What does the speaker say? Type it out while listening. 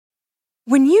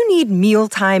When you need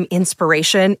mealtime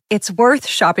inspiration, it's worth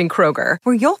shopping Kroger,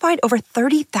 where you'll find over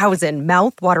 30,000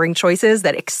 mouth-watering choices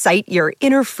that excite your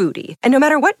inner foodie. And no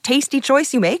matter what tasty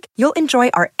choice you make, you'll enjoy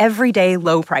our everyday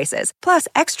low prices, plus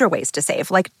extra ways to save,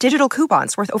 like digital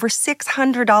coupons worth over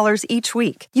 $600 each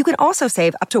week. You can also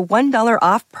save up to $1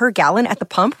 off per gallon at the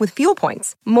pump with fuel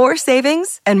points. More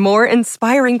savings and more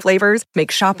inspiring flavors make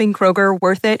shopping Kroger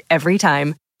worth it every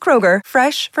time. Kroger,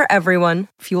 fresh for everyone.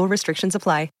 Fuel restrictions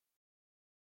apply.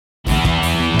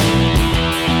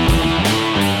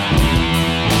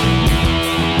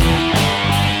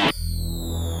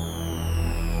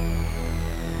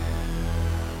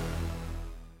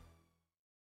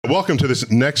 Welcome to this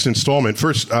next installment.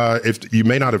 First, if you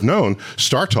may not have known,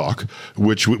 Star Talk,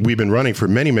 which we've been running for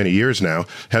many, many years now,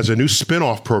 has a new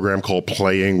spin-off program called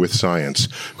Playing with Science.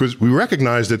 Because we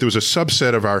recognized that there was a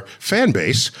subset of our fan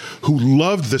base who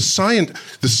loved the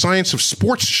science of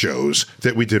sports shows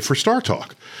that we did for Star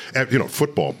Talk.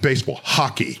 Football, baseball,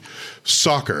 hockey,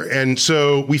 soccer. And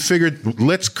so we figured,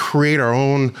 let's create our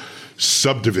own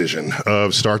subdivision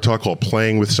of Star Talk called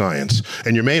Playing with Science.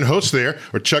 And your main hosts there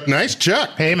are Chuck Nice. Chuck.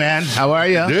 Hey, man. How are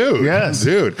you? Dude. Yes.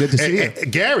 Dude. Good to see you.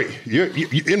 You're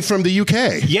in from the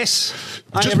UK. Yes.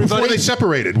 Just before they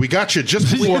separated. We got you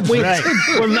just before. Right.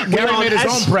 Gary made his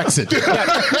own Brexit.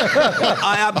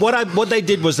 What they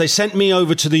did was they sent me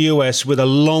over to the US with a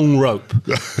long rope.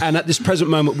 And at this present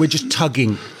moment, we're just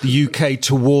tugging the UK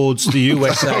towards the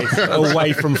USA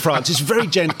away from France. It's very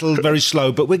gentle, very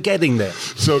slow, but we're getting there.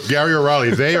 So Gary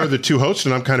O'Reilly, they are the two hosts,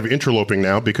 and I'm kind of interloping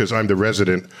now because I'm the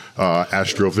resident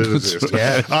astrophysicist.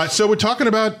 Yeah. So we're talking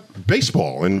about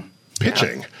baseball and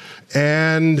pitching.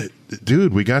 And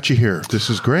dude, we got you here. This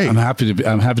is great. I'm happy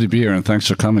to be here, and thanks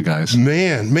for coming, guys.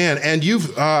 Man, and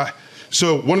you've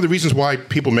so one of the reasons why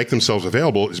people make themselves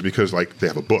available is because they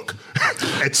have a book.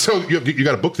 And so you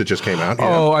got a book that just came out.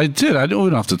 Oh, I did. We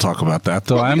don't have to talk about that,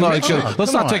 though. Well,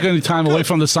 let's not take any time away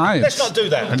from the science. Let's not do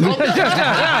that.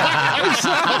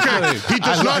 Okay, he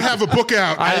does not have a book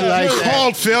out. It's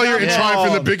called Failure in Time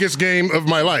for the Biggest Game of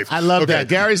My Life. I love that.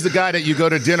 Gary's the guy that you go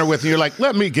to dinner with and you're like,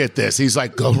 let me get this. He's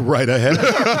like, go right ahead.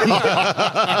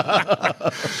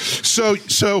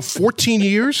 So 14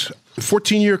 years?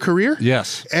 14-year career?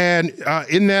 Yes. And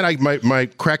in that, my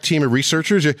crack team of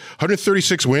researchers,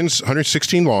 136 wins,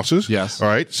 116 losses. Yes. All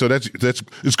right. So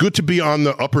it's good to be on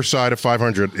the upper side of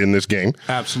 500 in this game.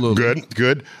 Absolutely.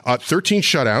 Good. 13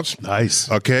 shutouts.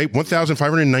 Nice. Okay.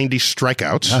 1,590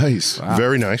 strikeouts. Nice. Wow.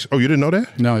 Very nice. Oh, you didn't know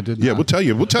that? No, I didn't. Yeah, we'll tell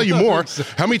you. We'll tell you more.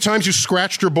 How many times you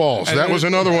scratched your balls? That was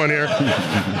another one here.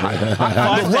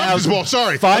 Rubbed his ball.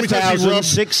 Sorry.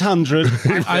 5,600.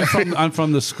 I'm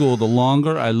from the school. The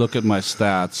longer I look at my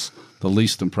stats, the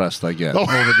least impressed I get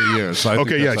over the years. So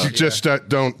Just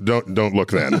don't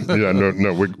look then. Yeah,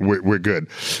 no, we're good.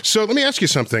 So let me ask you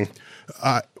something.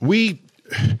 What we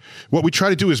try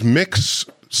to do is mix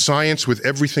science with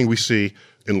everything we see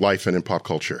in life and in pop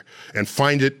culture, and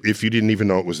find it if you didn't even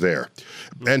know it was there.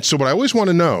 And so what I always want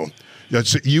to know,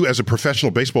 you as a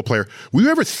professional baseball player, were you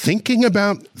ever thinking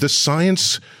about the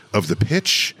science of the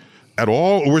pitch at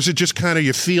all, or is it just kind of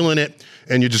you're feeling it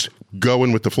and you're just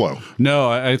going with the flow? No,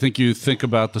 I think you think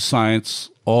about the science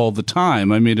all the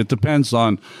time. I mean, it depends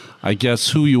on, I guess,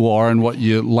 who you are and what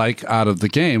you like out of the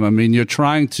game. I mean, you're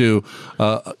trying to,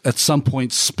 at some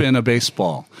point, spin a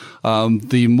baseball.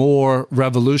 The more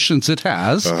revolutions it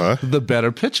has, the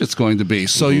better pitch it's going to be.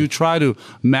 So you try to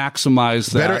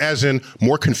maximize that. Better as in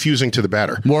more confusing to the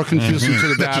batter. More confusing to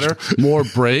the batter, more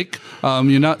break.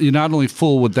 You're not only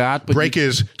full with that, but break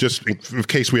is, just in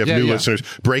case we have new listeners,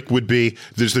 break would be,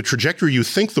 there's the trajectory you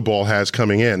think the ball has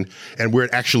coming in and where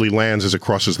it actually lands as it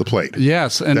crosses the plate.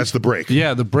 Yes. And that's the break.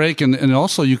 Yeah, the break. And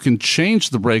also you can change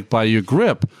the break by your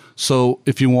grip. So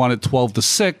if you want it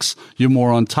 12-6, you're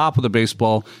more on top of the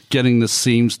baseball, getting the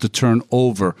seams to turn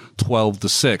over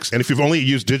 12-6. And if you've only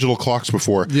used digital clocks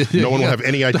before, no one will have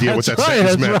any idea what that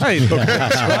sentence meant. Right.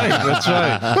 That's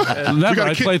right. Remember,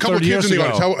 I played 30 years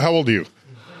ago. How old are you?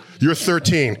 You're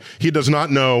 13. He does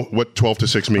not know what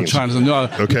 12-6 means. I'm trying to know.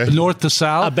 Okay. North to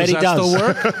south. I bet he does. Still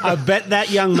work? I bet that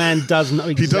young man does know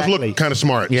exactly. He does look kind of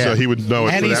smart, so he would know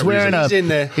it and for that reason. He's in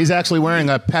there. He's actually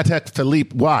wearing a Patek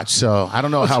Philippe watch, so I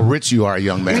don't know how rich you are,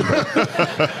 young man.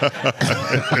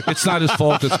 It's not his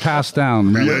fault. It's passed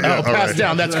down. Passed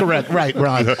down. That's correct. Right,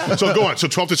 Ron. So go on. So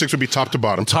 12-6 would be top to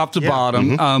bottom. Top to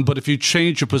bottom. But if you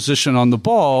change your position on the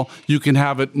ball, you can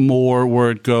have it more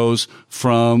where it goes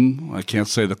from, I can't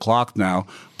say the clock now,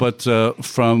 but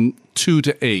from 2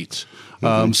 to 8.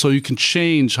 So you can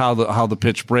change how the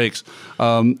pitch breaks.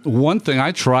 One thing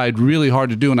I tried really hard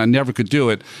to do, and I never could do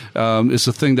it, is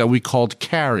the thing that we called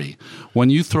carry. When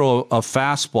you throw a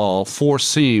fastball, 4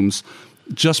 seams,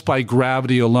 just by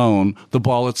gravity alone, the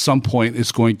ball at some point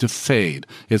is going to fade.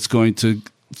 It's going to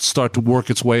start to work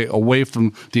its way away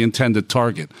from the intended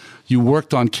target. You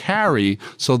worked on carry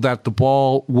so that the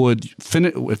ball would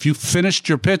finish. If you finished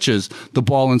your pitches, the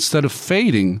ball, instead of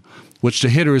fading, which the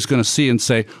hitter is going to see and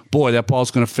say, boy, that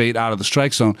ball's going to fade out of the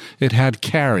strike zone, it had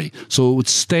carry. So it would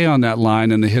stay on that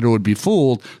line, and the hitter would be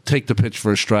fooled, take the pitch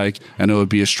for a strike, and it would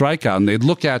be a strikeout. And they'd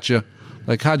look at you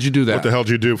like, how'd you do that? What the hell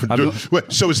did you do?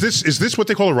 Wait, so is this what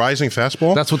they call a rising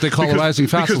fastball? That's what they call a rising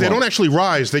fastball. Because they don't actually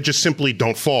rise, they just simply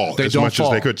don't fall as much as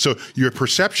they could. So your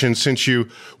perception,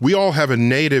 we all have a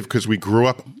native, because we grew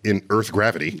up in Earth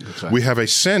gravity, we have a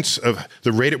sense of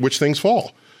the rate at which things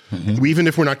fall. Mm-hmm. Even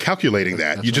if we're not calculating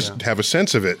that, you just have a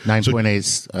sense of it.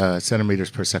 9.8 centimeters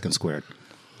per second squared.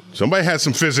 Somebody has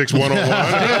some physics 101.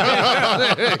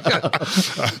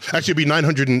 Actually, it'd be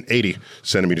 980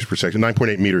 centimeters per second,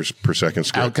 9.8 meters per second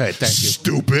squared. Okay, thank you.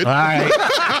 Stupid. All right.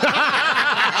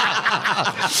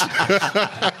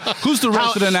 Who's the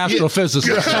resident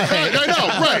astrophysicist? I know,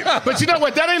 right. But you know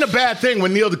what? That ain't a bad thing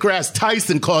when Neil deGrasse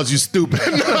Tyson calls you stupid.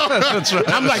 That's right.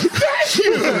 I'm like, thank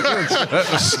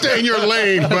you. Stay in your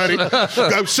lane, buddy.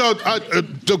 So,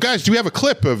 guys, do we have a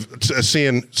clip of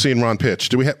seeing Ron pitch?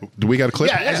 Do we got a clip?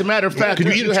 Yeah, as a matter of fact.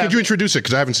 Could you introduce it?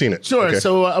 Because I haven't seen it. Sure. Okay.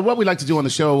 So what we like to do on the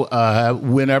show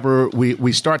whenever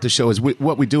we start the show is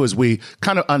what we do is we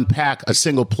kind of unpack a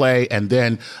single play and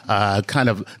then kind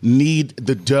of knead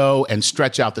the dough and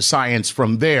stretch out the science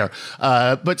from there.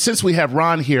 But since we have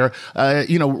Ron here,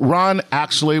 Ron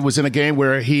actually was in a game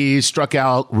where he struck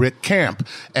out Rick Camp.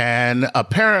 And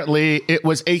apparently it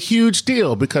was a huge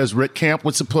deal because Rick Camp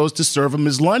was supposed to serve him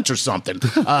his lunch or something.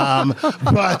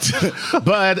 But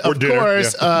of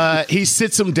course, he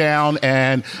sits him down,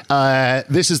 and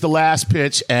this is the last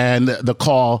pitch and the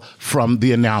call from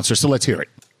the announcer. So let's hear it.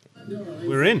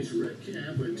 We're in.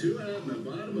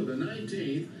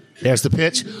 There's the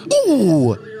pitch.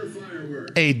 Ooh!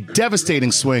 A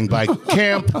devastating swing by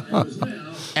Camp.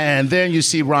 And then you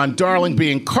see Ron Darling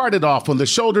being carted off on the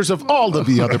shoulders of all of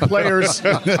the other players.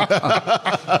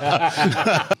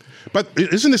 But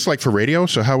isn't this like for radio?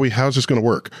 So how's this going to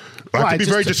work? I have to be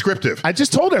very descriptive. I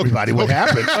just told everybody what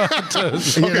happened.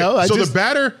 The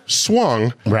batter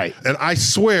swung, right, and I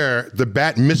swear the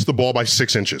bat missed the ball by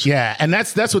 6 inches. Yeah, and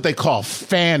that's what they call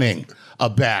fanning a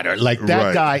batter. Like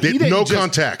that guy, he didn't no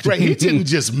contact. Right, he didn't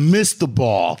just miss the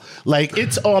ball. Like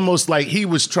it's almost like he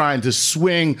was trying to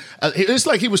swing. It's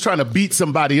like he was trying to beat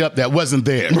somebody up that wasn't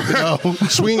there. You know?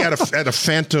 Swing at a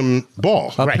phantom ball.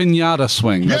 A pinata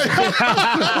swing. Good one.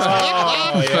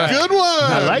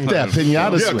 I like that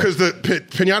pinata swing. Yeah, because the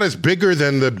pinata is bigger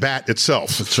than the bat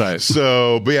itself. That's right.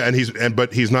 So, but yeah,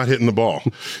 but he's not hitting the ball.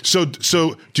 So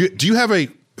do you have a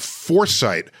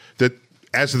foresight that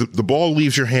as the ball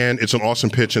leaves your hand, it's an awesome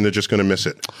pitch and they're just going to miss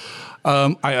it?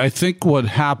 I think what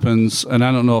happens, and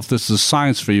I don't know if this is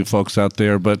science for you folks out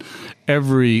there, but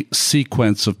every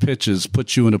sequence of pitches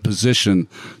puts you in a position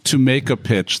to make a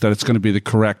pitch that it's going to be the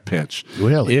correct pitch.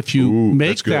 Really? If you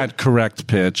make that correct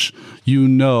pitch,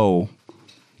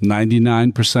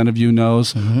 99% of you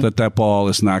knows that ball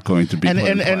is not going to be put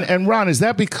in play. And Ron, is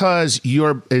that because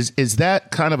is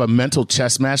that kind of a mental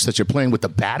chess match that you're playing with the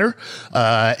batter?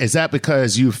 Is that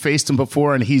because you faced him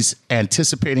before and he's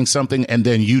anticipating something and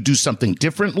then you do something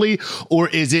differently? Or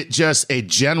is it just a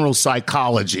general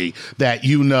psychology that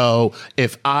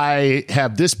if I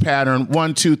have this pattern,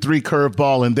 1, 2, 3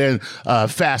 curveball and then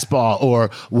fastball,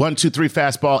 or 1, 2, 3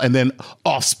 fastball and then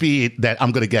off speed, that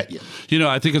I'm going to get you?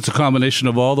 I think it's a combination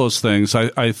of all those things.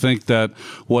 I think that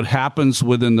what happens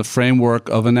within the framework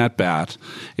of an at-bat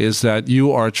is that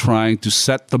you are trying to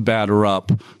set the batter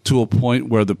up to a point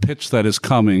where the pitch that is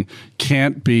coming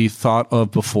can't be thought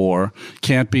of before,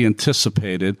 can't be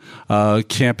anticipated,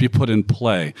 can't be put in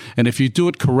play. And if you do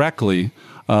it correctly,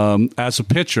 as a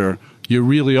pitcher, you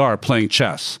really are playing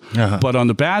chess. But on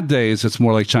the bad days, it's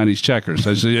more like Chinese checkers.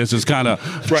 It's just kind of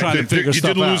trying to figure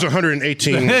stuff out. You did lose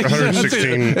 116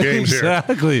 games here.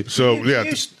 Exactly. So, yeah.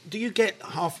 Do you get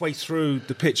halfway through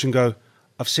the pitch and go,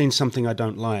 I've seen something I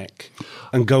don't like,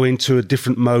 and go into a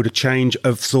different mode, a change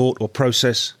of thought or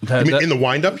process? You mean in the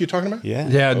wind-up you're talking about?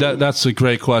 Yeah, that's a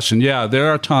great question. Yeah, there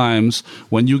are times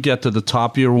when you get to the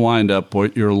top of your wind-up where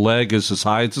your leg is as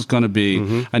high as it's going to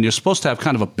be, and you're supposed to have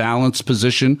kind of a balanced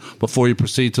position before you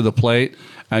proceed to the plate,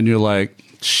 and you're like,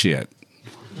 shit.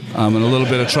 I'm in a little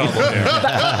bit of trouble here.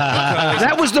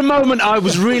 That was the moment I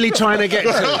was really trying to get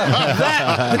to.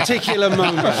 That particular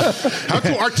moment. How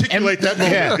to articulate that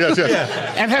moment? Yeah. Yes, yes.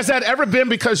 Yeah. And has that ever been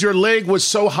because your leg was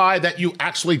so high that you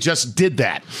actually just did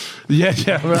that? Yeah,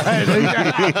 right.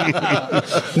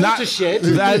 Not a shit.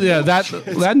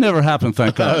 That never happened,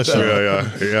 thank God.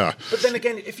 Yeah. But then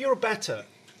again, if you're a batter,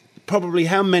 probably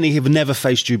how many have never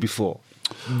faced you before?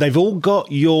 They've all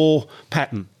got your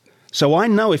pattern. So I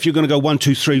know if you're going to go 1,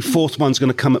 2, 3, fourth one's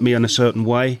going to come at me in a certain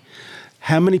way.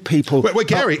 How many people... Wait,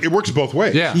 Gary, it works both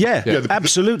ways. Yeah,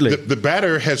 absolutely. The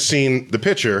batter has seen the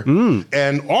pitcher,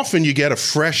 and often you get a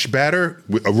fresh batter,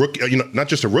 a rookie, not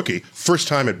just a rookie, first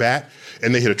time at bat,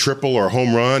 and they hit a triple or a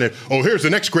home run, and, here's the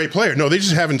next great player. No, they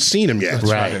just haven't seen him yet.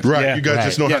 Right. Yeah, you guys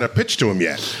just know how to pitch to him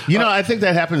yet. I think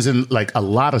that happens in like a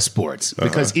lot of sports,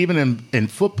 because even in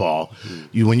football,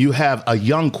 when you have a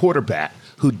young quarterback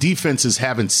who defenses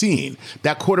haven't seen,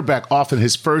 that quarterback often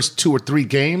his first 2 or 3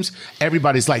 games,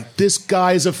 everybody's like, this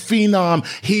guy is a phenom.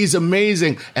 He's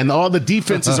amazing. And all the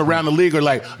defenses around the league are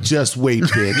like, just wait,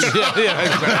 bitch. Exactly.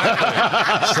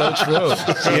 So true.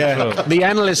 True. The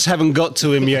analysts haven't got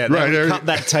to him yet. Right. They haven't cut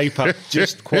that tape up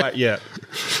just quite yet.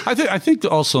 I think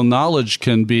also knowledge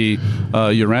can be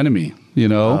your enemy.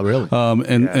 Really?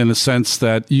 In the sense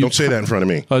that you Don't say that in front of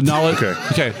me. Knowledge.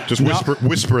 Okay. Just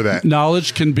whisper that.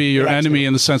 Knowledge can be your enemy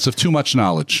in the sense of too much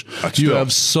knowledge. You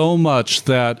have so much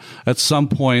that at some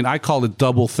point, I call it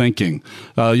double thinking.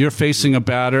 You're facing a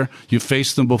batter, you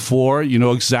faced them before, you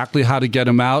know exactly how to get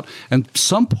him out, and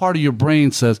some part of your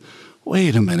brain says,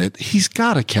 wait a minute, he's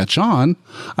got to catch on.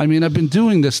 I mean, I've been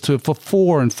doing this for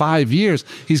 4 and 5 years.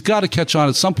 He's got to catch on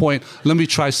at some point. Let me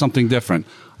try something different.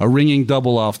 A ringing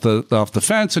double off the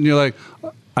fence, and you're like,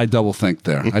 I double think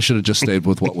there. I should have just stayed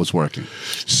with what was working.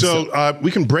 So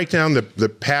we can break down the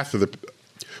path of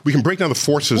we can break down the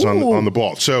forces on the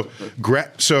ball. So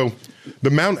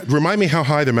the mound. Remind me how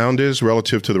high the mound is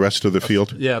relative to the rest of the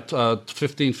field.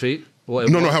 15 feet.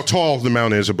 No, how tall the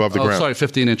mound is above the ground. Sorry,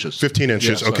 15 inches. 15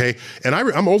 inches, Yeah, okay. And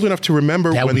I'm old enough to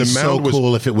remember That when would the be mound so was...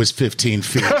 cool if it was 15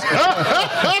 feet.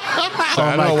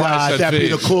 Oh my God, that'd be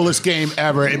the coolest game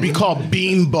ever. It'd be called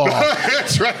Beanball.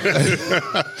 That's right.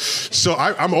 So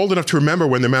I'm old enough to remember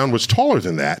when the mound was taller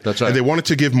than that. That's right. And they wanted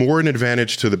to give more an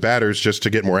advantage to the batters just to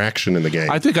get more action in the game.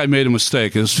 I think I made a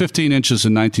mistake. It was 15 inches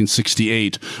in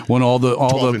 1968 when all the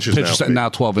pitches now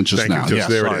 12 inches Thank now. You, Yes,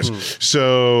 there it is.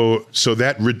 So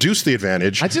that reduced the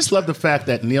advantage. I just love the fact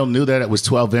that Neil knew that it was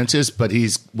 12 inches, but he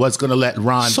was going to let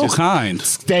Ron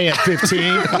stay at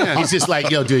 15. He's just like,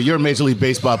 yo, dude, you're a Major League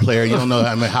Baseball player. You don't know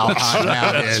how high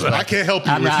now it is. I can't help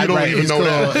you if you don't even know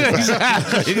that.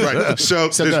 Exactly. Right. So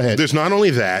there's not only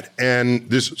that, and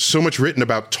there's so much written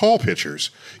about tall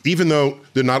pitchers, even though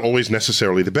they're not always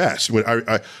necessarily the best. When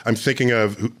I'm thinking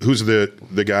of who's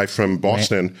the guy from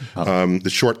Boston, the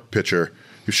short pitcher.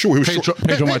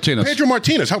 Pedro Martinez. Pedro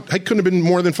Martinez. He couldn't have been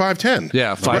more than 5'10".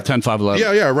 Yeah, 5'10", 5'11".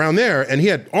 Yeah, around there, and he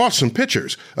had awesome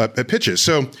pitches. But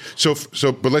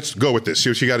let's go with this.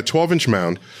 So you got a 12-inch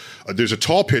mound. There's a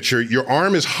tall pitcher. Your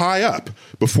arm is high up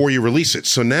before you release it.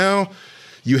 So now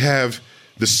you have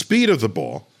the speed of the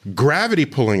ball, gravity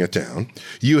pulling it down.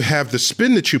 You have the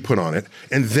spin that you put on it,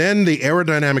 and then the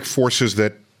aerodynamic forces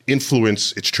that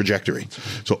influence its trajectory.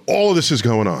 So all of this is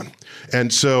going on.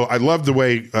 And so I love the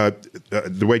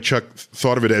way Chuck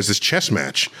thought of it as this chess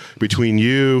match between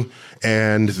you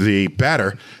and the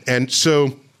batter. And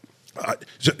so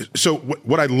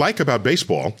what I like about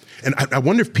baseball, and I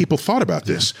wonder if people thought about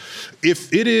this,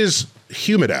 if it is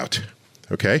humid out,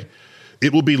 okay,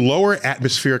 it will be lower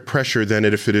atmospheric pressure than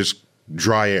if it is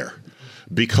dry air.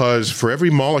 Because for every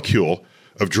molecule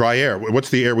of dry air, what's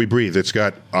the air we breathe? It's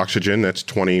got oxygen, that's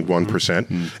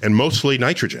 21%, and mostly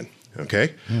nitrogen,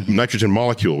 okay? Nitrogen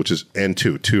molecule, which is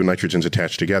N2, 2 nitrogens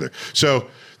attached together. So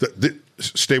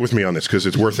stay with me on this because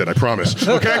it's worth it, I promise.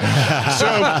 Okay?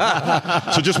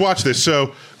 So just watch this.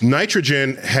 So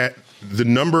nitrogen, the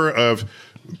number of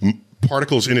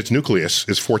particles in its nucleus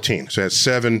is 14. So it has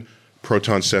 7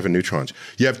 protons, 7 neutrons.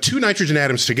 You have 2 nitrogen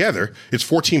atoms together, it's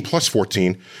 14 plus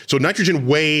 14. So nitrogen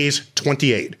weighs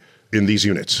 28 in these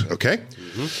units, okay?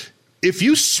 Mm-hmm. If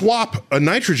you swap a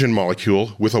nitrogen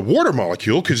molecule with a water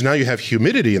molecule, because now you have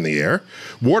humidity in the air,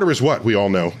 water is what? We all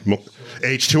know,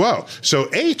 H2O. So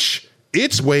H,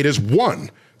 its weight is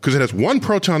 1, because it has 1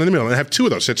 proton in the middle, and I have 2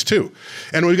 of those, so it's 2.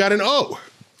 And we got an O,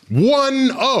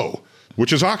 1 O,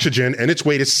 which is oxygen, and its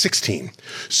weight is 16.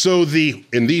 So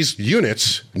in these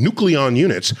units, nucleon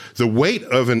units, the weight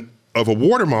of a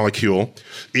water molecule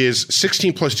is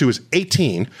 16 plus 2 is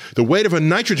 18. The weight of a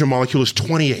nitrogen molecule is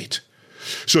 28.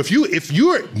 So if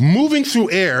you're moving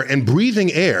through air and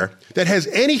breathing air that has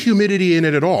any humidity in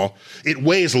it at all, it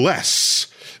weighs less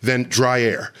than dry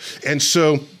air. And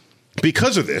so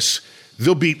because of this,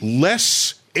 there'll be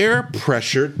less air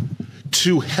pressure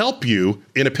to help you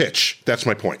in a pitch. That's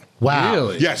my point. Wow.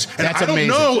 Really? Yes. And That's I don't amazing.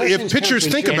 know if pitchers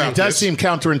think And about it does this. seem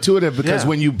counterintuitive because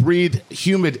when you breathe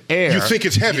humid air, You think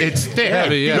it's heavy. It's thick.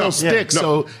 Heavy, yeah. You know, stick. No.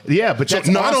 So but So that's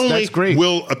not awesome. only That's great.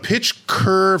 will a pitch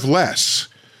curve less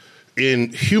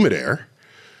in humid air,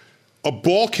 a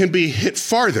ball can be hit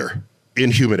farther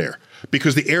in humid air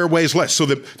because the air weighs less. So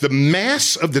the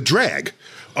mass of the drag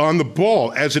on the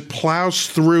ball as it plows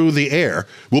through the air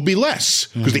will be less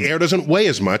because the air doesn't weigh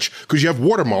as much because you have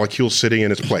water molecules sitting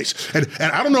in its place. And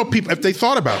I don't know if they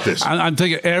thought about this. I'm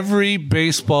thinking every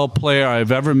baseball player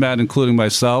I've ever met, including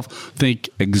myself, think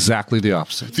exactly the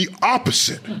opposite. The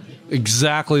opposite.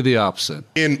 Exactly the opposite.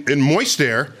 In moist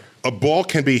air, a ball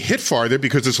can be hit farther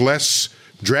because there's less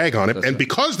drag on it, and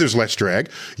because there's less drag,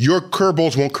 your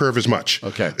curveballs won't curve as much.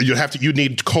 Okay. You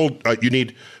need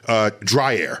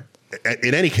dry air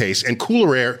in any case, and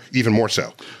cooler air even more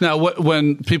so. Now,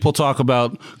 when people talk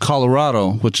about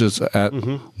Colorado, which is at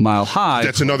Mile High,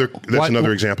 That's another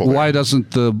example. Why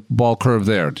doesn't the ball curve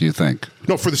there? Do you think?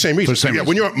 No, for the same reason. For the same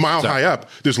When reason. you're mile high up,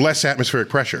 there's less atmospheric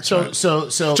pressure. So in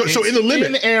the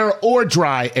limit, thin air or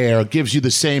dry air gives you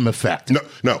the same effect.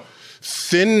 No,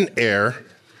 thin air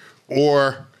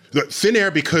or the thin air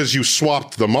because you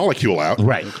swapped the molecule out,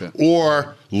 Right. Okay.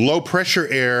 Or low pressure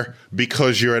air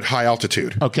because you're at high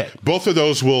altitude. Okay. Both of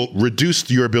those will reduce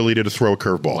your ability to throw a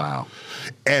curveball. Wow.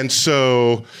 And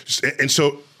so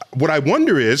what I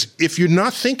wonder is if you're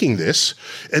not thinking this,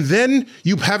 and then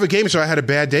you have a game. So I had a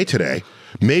bad day today.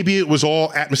 Maybe it was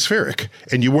all atmospheric,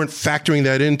 and you weren't factoring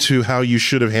that into how you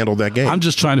should have handled that game. I'm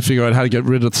just trying to figure out how to get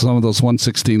rid of some of those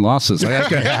 116 losses. So let's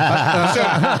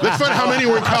find how many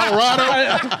were in Colorado.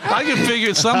 I can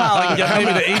figure somehow I can get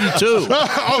maybe to 82.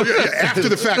 After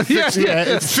the fact,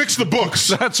 fix the books.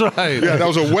 That's right. Yeah, that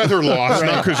was a weather loss,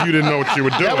 not because you didn't know what you were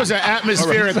doing. That was an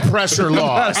atmospheric pressure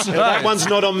loss. That one's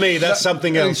not on me. That's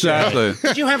something else. Exactly.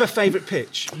 Did you have a favorite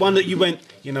pitch? One that you went,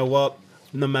 you know what?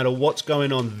 No matter what's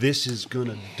going on, this is going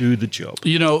to do the job.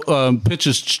 You know,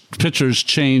 pitchers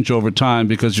change over time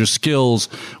because your skills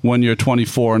when you're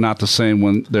 24 are not the same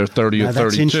when they're 30 or 32.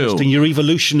 That's interesting. Your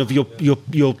evolution of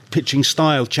your pitching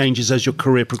style changes as your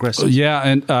career progresses. Yeah,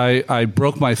 and I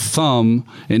broke my thumb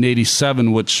in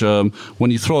 '87, which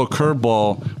when you throw a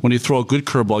curveball, when you throw a good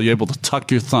curveball, you're able to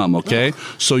tuck your thumb, okay?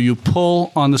 So you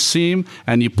pull on the seam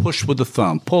and you push with the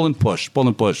thumb. Pull and push.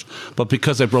 But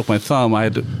because I broke my thumb, I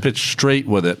had to pitch straight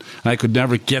with it, and I could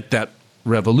never get that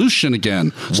revolution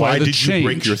again. So I Why had to did you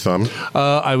break change. your thumb?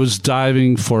 I was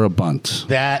diving for a bunt.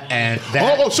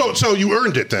 So you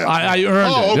earned it then? I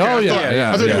earned it. Okay. Oh,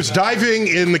 yeah. I thought he was diving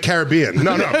in the Caribbean.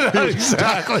 No.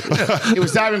 Exactly. He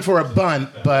was diving for a bunt,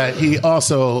 but he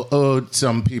also owed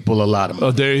some people a lot of money.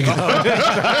 Oh, there you go.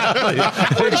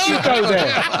 Where did you go there?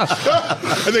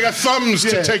 And they got thumbs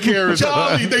to take care of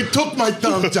Charlie, they took my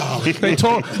thumb, Charlie. They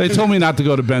told me not to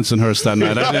go to Bensonhurst that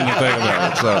night. I didn't think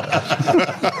about it.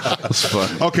 So that's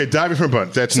fun. Okay, diving from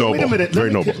bunt. That's noble. Wait a minute.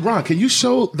 Very noble. Ron, can you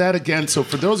show that again? So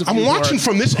for those of I'm you watching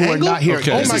from this who are angle? not here,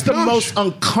 Okay. this Oh my is the gosh. most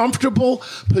uncomfortable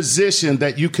position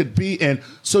that you could be in.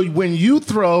 So when you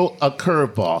throw a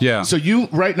curveball, Yeah. so you,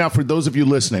 right now, for those of you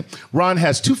listening, Ron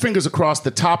has two fingers across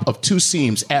the top of two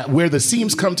seams at where the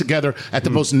seams come together at the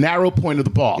most narrow point of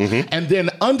the ball. And then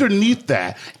underneath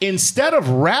that, instead of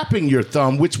wrapping your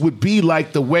thumb, which would be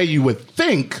like the way you would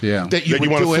think Yeah. that you That you would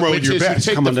wanna do it, throw which your is best.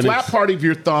 you take Come the underneath. flat part of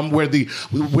your thumb where the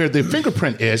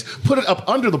fingerprint is, put it up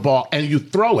under the ball, and you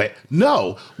throw it.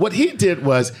 No, what he did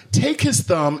was take his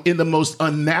thumb in the most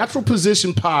unnatural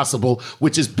position possible,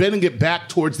 which is bending it back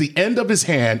towards the end of his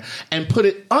hand, and put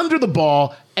it under the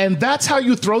ball, and that's how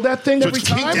you throw that thing So every it's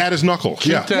kinked time? at his knuckle.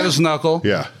 Kicked at his knuckle.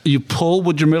 Yeah. You pull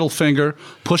with your middle finger,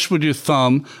 push with your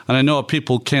thumb, and I know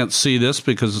people can't see this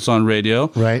because it's on radio.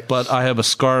 Right. But I have a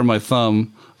scar on my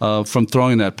thumb from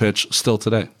throwing that pitch still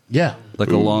today. Yeah. Like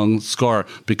a long scar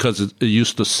because it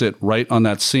used to sit right on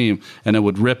that seam and it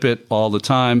would rip it all the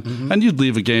time. And you'd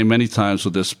leave a game many times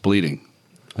with this bleeding.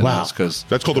 And Wow.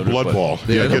 That's called a blood ball.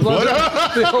 Yeah, Get blood.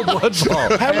 the old blood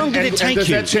ball. How long did it And take does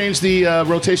you? that change the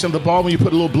rotation of the ball when you put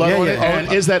a little blood on it? yeah.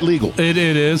 And is that legal? It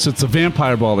is. It's a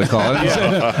vampire ball, they call it.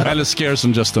 And it scares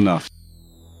them just enough.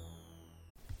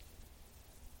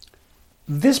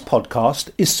 This podcast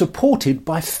is supported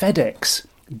by FedEx.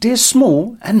 Dear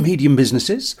small and medium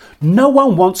businesses, no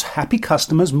one wants happy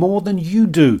customers more than you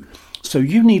do. So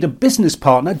you need a business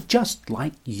partner just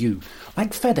like you,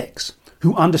 like FedEx,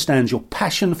 who understands your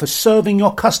passion for serving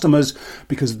your customers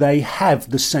because they have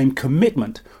the same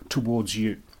commitment towards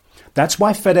you. That's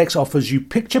why FedEx offers you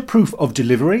picture proof of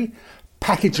delivery,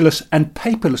 packageless and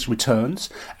paperless returns,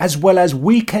 as well as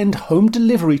weekend home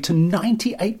delivery to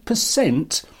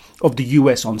 98% of the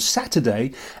US on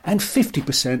Saturday and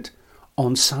 50%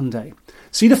 on Sunday.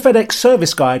 See the FedEx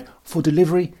service guide for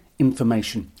delivery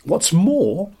information. What's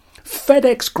more,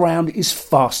 FedEx Ground is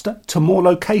faster to more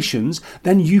locations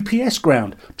than UPS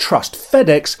Ground. Trust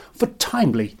FedEx for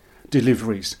timely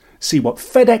deliveries. See what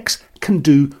FedEx can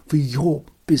do for your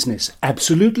business.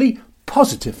 Absolutely,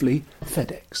 positively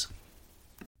FedEx.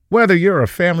 Whether you're a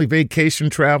family vacation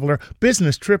traveler,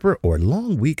 business tripper, or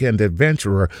long weekend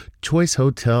adventurer, Choice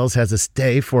Hotels has a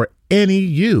stay for any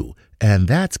you. And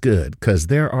that's good, because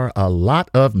there are a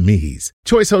lot of me's.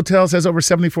 Choice Hotels has over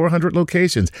 7,400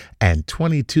 locations and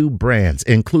 22 brands,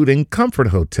 including Comfort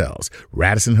Hotels,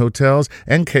 Radisson Hotels,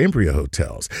 and Cambria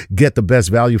Hotels. Get the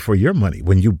best value for your money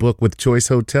when you book with Choice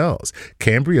Hotels.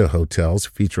 Cambria Hotels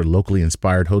feature locally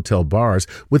inspired hotel bars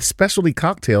with specialty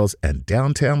cocktails and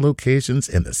downtown locations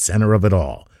in the center of it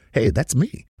all. Hey, that's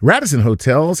me. Radisson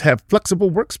Hotels have flexible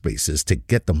workspaces to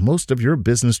get the most of your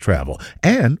business travel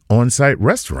and on-site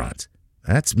restaurants.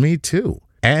 That's me too.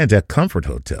 And at Comfort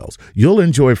Hotels, you'll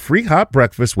enjoy free hot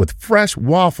breakfast with fresh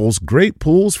waffles, great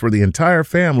pools for the entire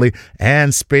family,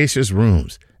 and spacious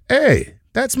rooms. Hey,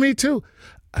 that's me too.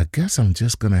 I guess I'm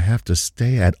just going to have to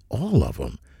stay at all of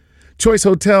them. Choice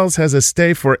Hotels has a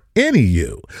stay for any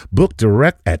you. Book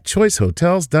direct at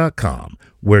choicehotels.com,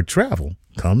 where travel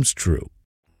comes true.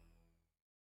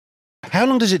 How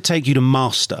long does it take you to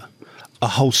master a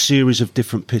whole series of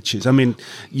different pitches? I mean,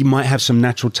 you might have some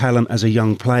natural talent as a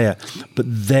young player, but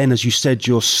then, as you said,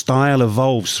 your style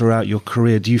evolves throughout your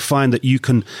career. Do you find that you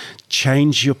can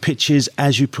change your pitches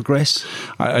as you progress?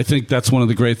 I think that's one of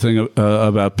the great things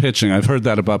about pitching. I've heard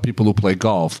that about people who play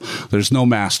golf. There's no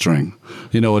mastering.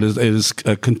 You know, it is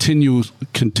a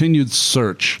continued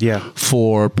search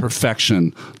for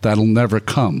perfection that'll never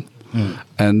come.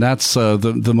 And that's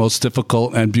the most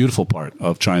difficult and beautiful part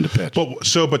of trying to pitch.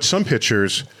 But some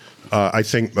pitchers, I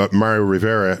think Mario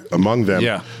Rivera among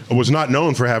them, was not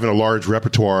known for having a large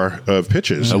repertoire of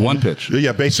pitches. A one pitch.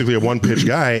 Yeah, basically a one pitch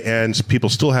guy, and people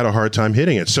still had a hard time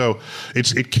hitting it. So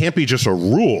it can't be just a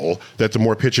rule that the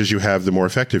more pitches you have, the more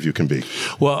effective you can be.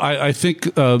 Well, I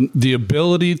think the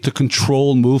ability to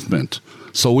control movement.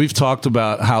 So we've talked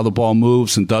about how the ball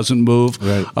moves and doesn't move.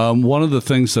 Right. One of the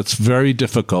things that's very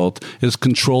difficult is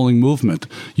controlling movement.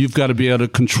 You've got to be able to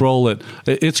control it.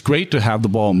 It's great to have the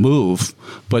ball move,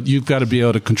 but you've got to be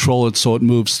able to control it so it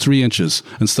moves 3 inches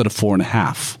instead of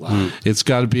 4.5. Wow. It's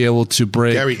got to be able to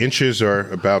break. Gary, inches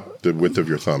are about the width of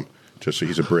your thumb. Just so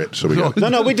he's a Brit, so we got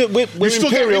no. We're still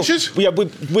imperial. Inches? We're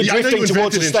drifting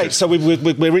towards the States, so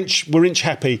we're inch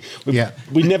happy.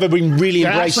 We've never been really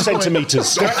embraced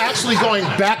centimeters. They're actually going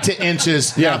back to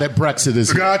inches. Now that Brexit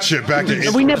is. Gotcha. Back to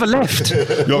inches. We never left.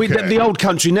 The old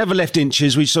country never left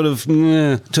inches. We sort of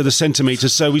to the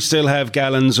centimeters, so we still have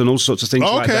gallons and all sorts of things.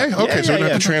 like that. Okay. So we don't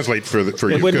have to translate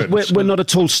for you. We're not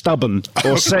at all stubborn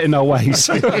or set in our ways.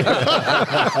 So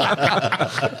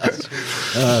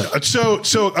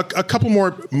a couple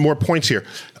more points here.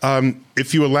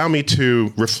 If you allow me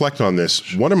to reflect on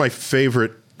this, one of my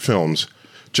favorite films,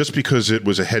 just because it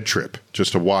was a head trip,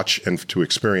 just to watch and to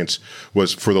experience,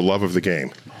 was For the Love of the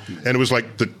Game. And it was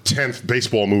like the 10th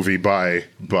baseball movie by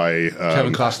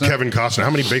Kevin Costner. Kevin Costner. How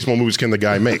many baseball movies can the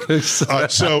guy make?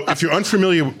 So if you're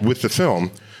unfamiliar with the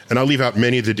film, and I'll leave out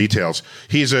many of the details,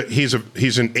 he's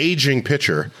an aging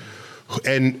pitcher,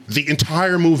 and the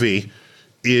entire movie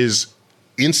is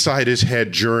inside his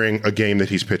head during a game that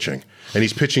he's pitching. And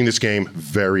he's pitching this game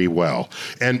very well.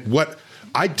 And what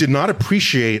I did not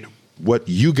appreciate what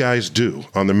you guys do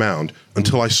on the mound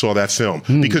until I saw that film.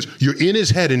 Because you're in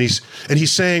his head and he's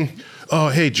saying, "Oh,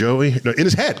 hey, Joey," no, in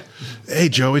his head, "Hey,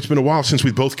 Joey, it's been a while since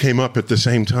we both came up at the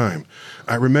same time.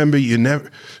 I remember you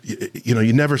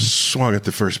never swung at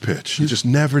the first pitch. You just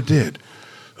never did.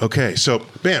 Okay, so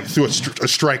bam, threw a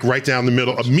strike right down the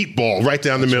middle, a meatball right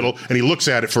down the middle, and he looks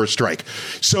at it for a strike.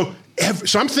 So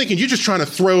I'm thinking you're just trying to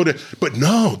throw it, but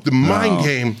no, the mind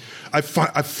game. I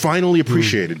finally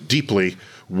appreciated deeply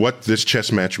what this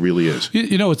chess match really is.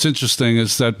 You know what's interesting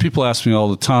is that people ask me all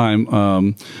the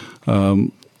time,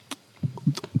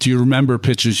 do you remember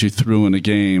pitches you threw in a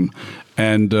game?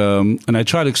 And I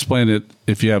try to explain it.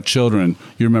 If you have children,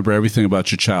 you remember everything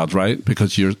about your child, right?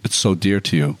 Because it's so dear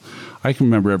to you. I can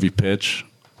remember every pitch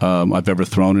I've ever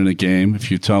thrown in a game. If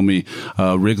you tell me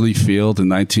Wrigley Field in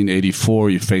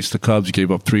 1984, you faced the Cubs, you gave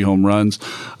up 3 home runs,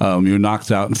 you were knocked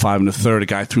out in 5 1/3, a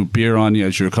guy threw beer on you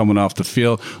as you were coming off the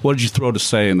field. What did you throw to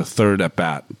say in the third at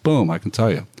bat? Boom, I can tell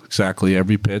you. exactly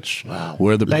every pitch. Wow.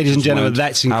 Where the Ladies and pitches gentlemen, went,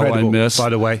 that's how I incredible, missed. by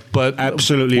the way. But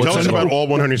absolutely. Tell us about all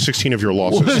 116 of your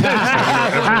losses. To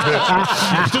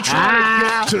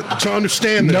try to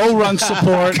understand this. no run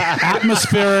support,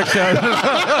 atmospheric.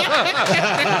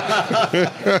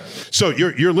 So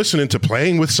you're listening to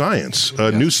Playing with Science,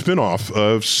 a new spinoff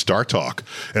of Star Talk,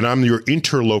 and I'm your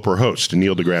interloper host,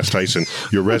 Neil deGrasse Tyson,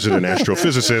 your resident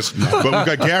astrophysicist. But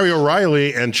we've got Gary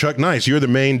O'Reilly and Chuck Nice. You're the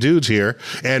main dudes here,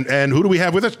 and who do we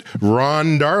have with us?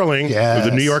 Ron Darling of the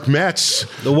New York Mets,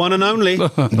 The one and only.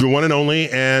 the one and only,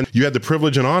 and you had the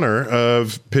privilege and honor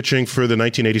of pitching for the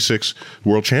 1986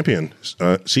 World Champion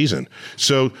season.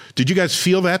 So, did you guys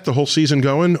feel that the whole season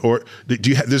going, or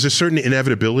there's a certain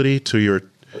inevitability to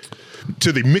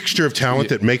the mixture of talent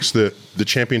that makes the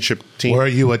championship team? Were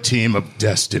you a team of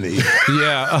destiny?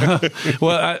 Yeah.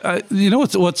 Well, I you know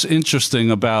what's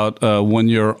interesting about when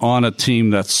you're on a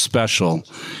team that's special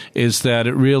is that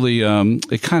it really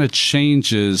it kind of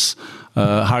changes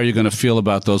how you're going to feel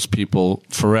about those people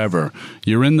forever.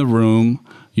 You're in the room.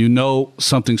 You know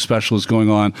something special is going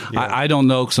on. Yeah. I don't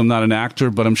know because I'm not an actor,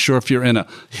 but I'm sure if you're in a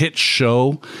hit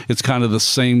show, it's kind of the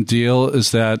same deal,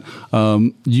 is that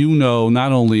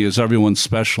not only is everyone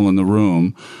special in the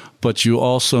room, but you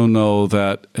also know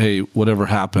that, hey, whatever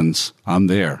happens, I'm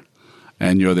there,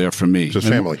 and you're there for me. It's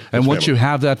family. And once you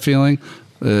have that feeling,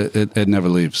 it never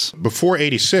leaves. Before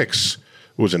 86,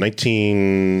 what was it,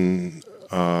 19...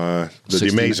 the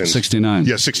amazing 69.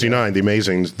 Yeah, 69.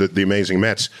 The amazing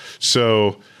Mets.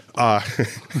 So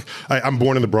I'm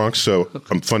born in the Bronx, so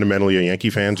I'm fundamentally a Yankee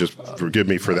fan. Just forgive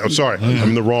me for that. I'm sorry, I'm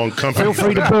in the wrong company. Feel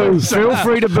free to boo. Feel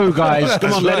free to boo, guys.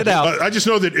 Come on, let it out. I just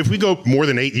know that if we go more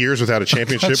than 8 years without a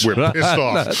championship, we're pissed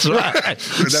off. That's right.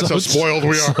 That's how spoiled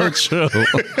we are. So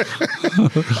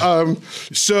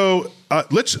true.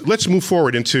 Let's move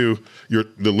forward into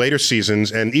the later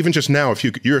seasons, and even just now,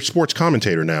 you're a sports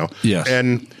commentator now. Yes.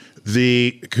 And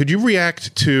could you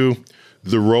react to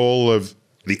the role of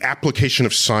the application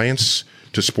of science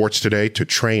to sports today, to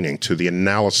training, to the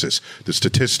analysis, the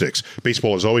statistics?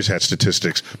 Baseball has always had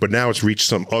statistics, but now it's reached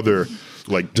some other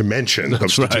dimension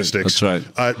of statistics.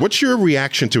 That's right. What's your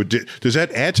reaction to it? Does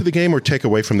that add to the game or take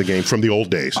away from the game from the old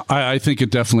days? I think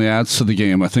it definitely adds to the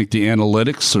game. I think the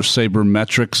analytics or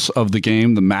sabermetrics of the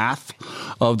game, the math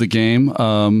of the game,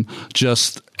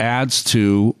 just adds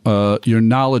to your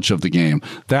knowledge of the game.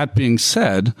 That being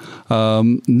said,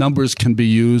 numbers can be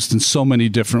used in so many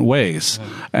different ways.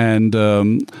 And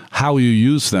how you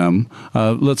use them,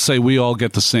 let's say we all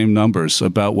get the same numbers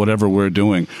about whatever we're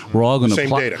doing. We're all going to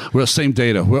apply same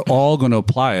data. We're all going to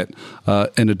apply it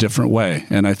in a different way.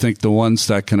 And I think the ones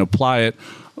that can apply it,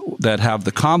 that have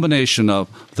the combination of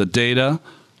the data,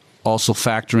 also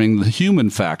factoring the human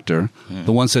factor,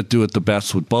 the ones that do it the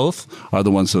best with both are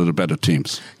the ones that are the better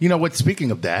teams. You know what?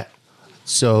 Speaking of that,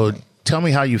 so tell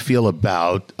me how you feel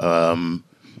about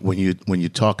when you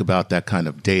talk about that kind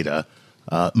of data,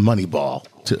 Moneyball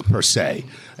per se,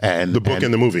 and the book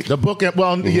and the movie. The book,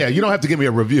 well, yeah, you don't have to give me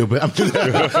a review, but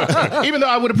even though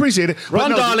I would appreciate it. Ron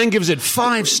Darling gives it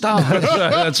 5 stars.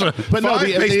 That's right. But no,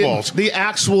 the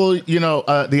actual,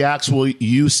 the actual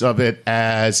use of it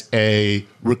as a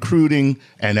recruiting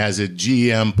and as a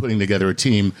GM putting together a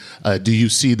team. Do you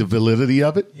see the validity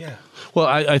of it? Yeah. Well,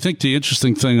 I think the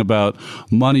interesting thing about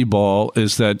Moneyball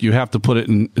is that you have to put it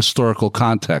in historical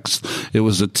context. It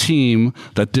was a team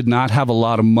that did not have a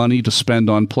lot of money to spend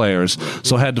on players,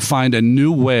 so had to find a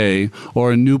new way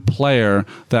or a new player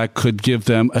that could give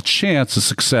them a chance of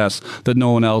success that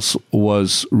no one else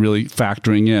was really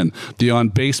factoring in. The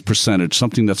on-base percentage,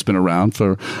 something that's been around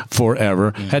for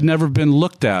forever, had never been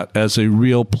looked at as a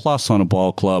real plus on a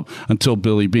ball club until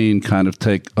Billy Beane kind of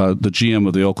the GM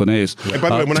of the Oakland A's. And by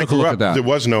the way, when I grew up, there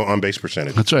was no on-base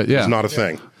percentage. That's right, yeah. It's not a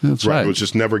thing. That's right. It was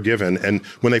just never given. And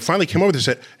when they finally came over, they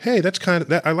said, hey, that's kind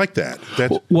of, I like that.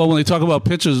 Well, when they talk about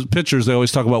pitchers, they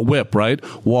always talk about whip, right?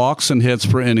 Walks and hits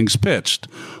per innings pitched.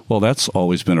 Well, that's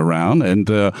always been around. And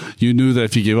you knew that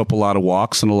if you gave up a lot of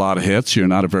walks and a lot of hits, you're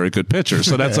not a very good pitcher.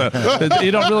 So you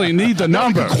don't really need the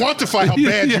number. Quantify how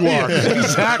bad you are.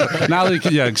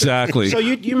 Exactly. Exactly. So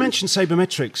you mentioned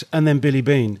sabermetrics and then Billy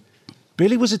Beane.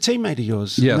 Billy was a teammate of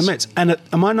yours in the Mets. And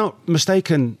am I not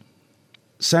mistaken,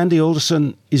 Sandy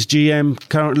Alderson is GM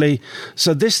currently.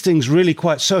 So this thing's really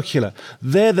quite circular.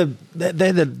 They're the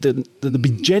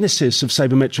big genesis of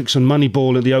sabermetrics and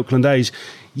Moneyball at the Oakland A's.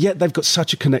 Yet they've got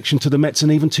such a connection to the Mets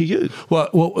and even to you.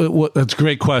 Well, that's a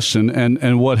great question.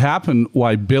 And what happened,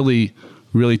 why Billy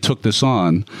really took this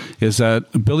on is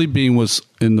that Billy Beane was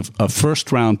in a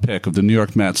first-round pick of the New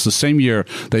York Mets the same year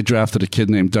they drafted a kid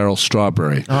named Darryl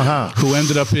Strawberry, who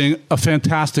ended up being a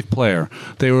fantastic player.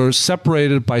 They were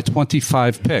separated by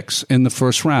 25 picks in the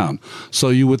first round. So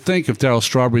you would think if Darryl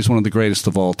Strawberry is one of the greatest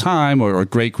of all time or a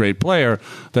great, great player,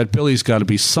 that Billy's got to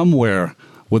be somewhere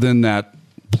within that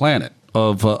planet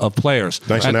of players.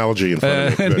 Nice analogy in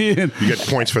front of me. You get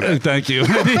points for that. Thank you.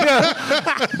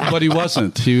 But he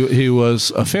wasn't. He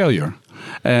was a failure.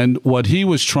 And what he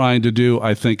was trying to do,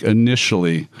 I think,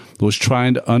 initially was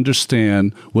trying to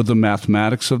understand with the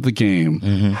mathematics of the game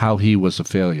how he was a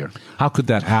failure. How could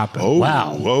that happen? Oh,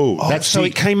 Wow. Whoa. So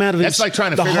it came out of That's his, like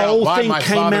trying to the figure whole out why thing my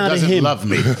came father out of doesn't him. love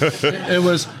me. It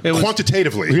was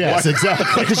Quantitatively. Yes,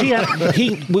 exactly.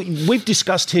 Because we've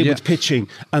discussed here with pitching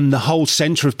and the whole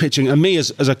centre of pitching, and me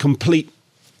as a complete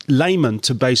layman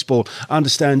to baseball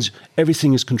understands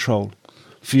everything is controlled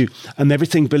for you, and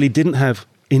everything Billy didn't have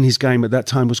in his game at that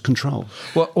time was control.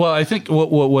 Well, I think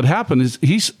what happened is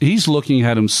he's looking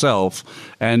at himself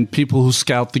and people who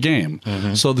scout the game.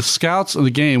 So the scouts of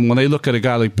the game, when they look at a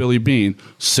guy like Billy Beane,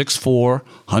 6'4",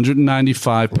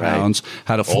 195 pounds,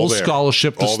 had a full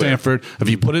scholarship to Stanford. If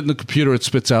you put it in the computer, it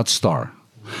spits out star.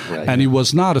 Right. And he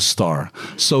was not a star.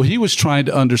 So he was trying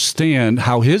to understand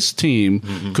how his team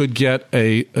could get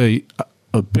a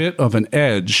bit of an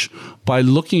edge by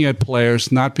looking at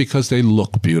players not because they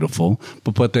look beautiful,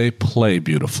 but they play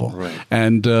beautiful. Right.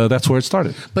 And that's where it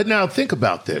started. But now think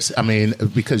about this. I mean,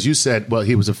 because you said, well,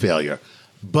 he was a failure.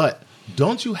 But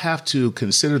don't you have to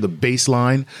consider the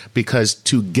baseline? Because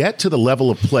to get to the level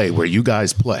of play where you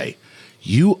guys play,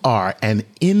 you are an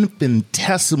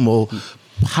infinitesimal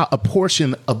a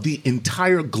portion of the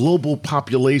entire global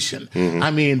population.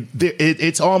 I mean,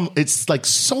 it's like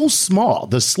so small,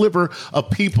 the sliver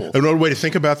of people. Another way to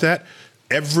think about that,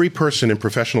 every person in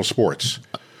professional sports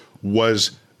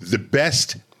was the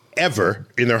best ever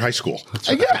in their high school.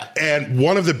 Yeah. And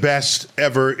one of the best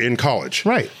ever in college.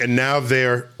 Right. And now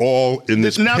they're all in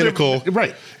this pinnacle.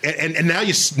 Right. And now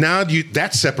you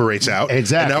that separates out.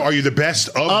 Exactly. And now are you the best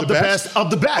of the best? Of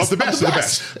the best. Of the best. Of the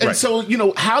best. And Right. so,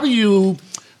 how do you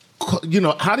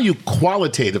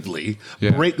qualitatively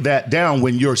break that down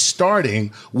when you're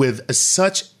starting with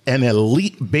such an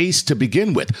elite base to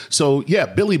begin with? So,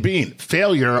 Billy Beane,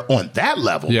 failure on that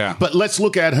level. Yeah. But let's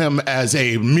look at him as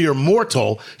a mere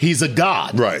mortal. He's a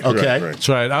god. Right. Okay. Right. That's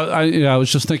right. I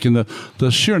was just thinking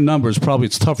the sheer numbers, probably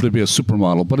it's tougher to be a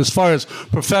supermodel. But as far as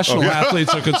professional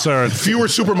athletes are concerned, Fewer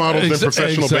supermodels than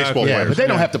professional baseball Yeah, players. but they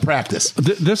don't have to practice.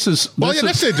 this is... Well,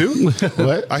 yes, they do.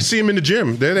 What? I see them in the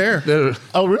gym. They're there.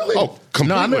 Oh, really? Oh, completely.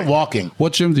 No, I meant walking.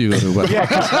 What gym do you go to?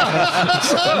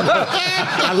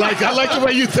 I like the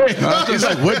way you think. He's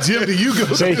like, what gym do you go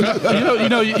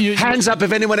to? you Hands up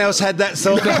if anyone else had that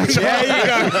thought.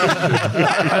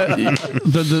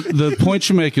 The point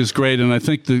you make is great, and I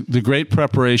think the great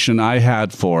preparation I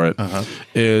had for it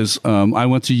is I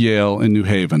went to Yale in New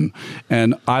Haven,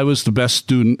 and I was the best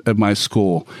student at my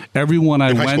school. Everyone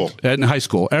I went in high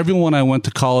school, everyone I went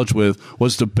to college with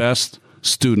was the best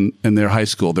student in their high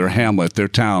school, their hamlet, their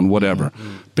town, whatever.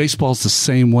 Baseball's the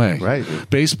same way. Right.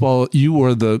 Baseball, you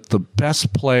were the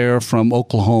best player from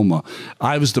Oklahoma.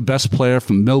 I was the best player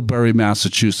from Millbury,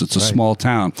 Massachusetts, a small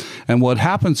town. And what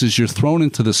happens is you're thrown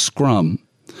into the scrum,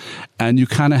 and you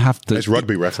kind of have to... Nice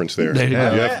rugby reference there. There you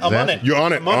go. Yeah, I'm on it. You're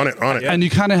on it. And you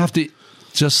kind of have to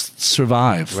just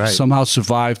survive, somehow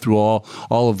survive through all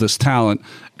of this talent.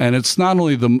 And it's not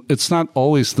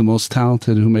always the most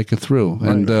talented who make it through. Right.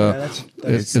 And that's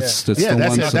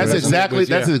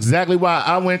exactly why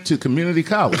I went to community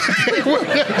college.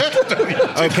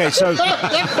 Okay, so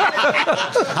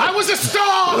I was a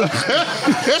star.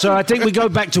 So I think we go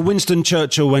back to Winston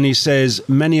Churchill when he says,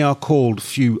 "Many are called,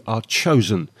 few are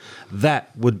chosen."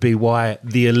 That would be why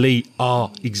the elite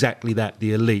are exactly that,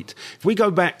 the elite. If we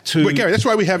go back to... But Gary, that's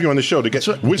why we have you on the show, to get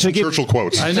Winston Churchill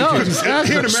quotes. I know. Here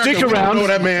in America, Stick we don't around. know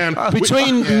that man.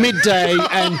 Between midday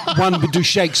and one would do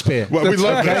Shakespeare. Well, we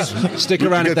love that. Stick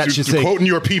around if that's your thing. Quoting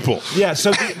your people. Yeah,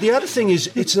 so the other thing is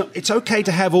it's okay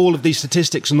to have all of these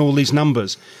statistics and all these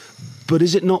numbers, but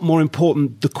is it not more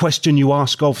important the question you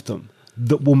ask of them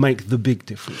that will make the big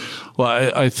difference?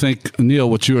 Well, I think, Neil,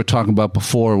 what you were talking about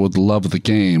before with the love of the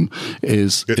game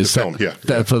is the film,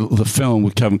 for the film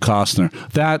with Kevin Costner.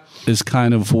 That is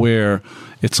kind of where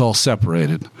it's all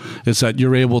separated. It's that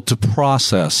you're able to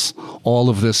process all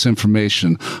of this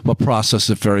information, but process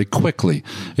it very quickly.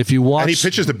 If you watch, and he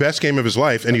pitches the best game of his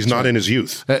life, and he's not in his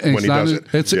youth when he does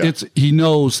it. He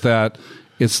knows that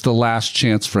it's the last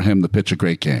chance for him to pitch a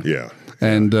great game. Yeah.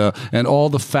 And all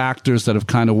the factors that have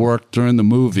kind of worked during the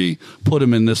movie put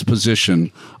him in this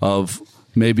position of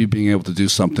maybe being able to do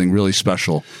something really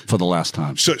special for the last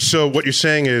time. So what you're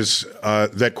saying is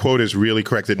that quote is really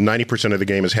correct, that 90% of the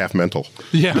game is half mental.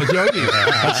 Yeah, Yogi.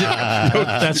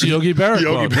 That's Yogi Berra.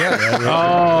 Yogi Berra.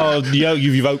 Oh,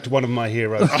 you've evoked one of my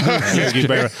heroes. Yogi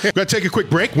Berra. We're going to take a quick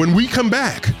break. When we come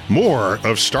back, more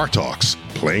of Star Talks,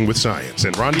 Playing with Science.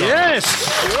 And Ron Darling. Yes!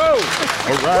 Whoa!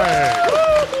 All right.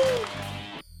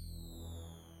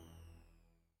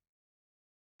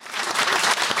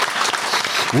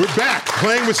 We're back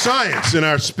playing with science, and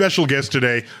our special guest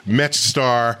today, Mets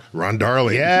star Ron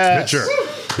Darling. Yes.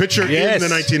 Pitcher Yes. in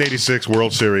the 1986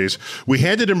 World Series. We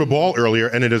handed him a ball earlier,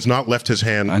 and it has not left his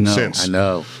hand since. I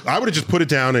know. I would have just put it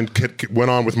down and went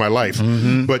on with my life.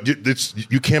 But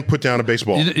you can't put down a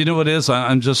baseball. You know what it is?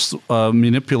 I'm just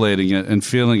manipulating it and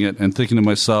feeling it and thinking to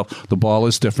myself, the ball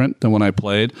is different than when I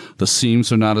played. The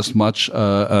seams are not as much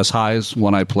as high as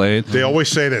when I played. They always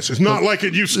say this. It's not like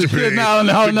it used to be. No.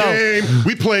 Game,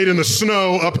 we played in the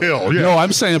snow uphill. Yeah. No,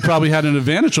 I'm saying it probably had an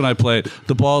advantage when I played.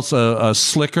 The ball's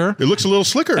slicker. It looks a little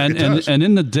slicker. And, It does. and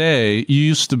in the day, you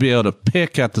used to be able to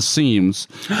pick at the seams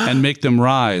and make them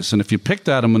rise. And if you picked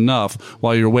at them enough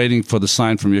while you're waiting for the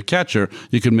sign from your catcher,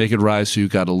 you could make it rise so you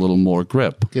got a little more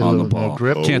grip on the ball.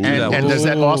 Can't do that. And does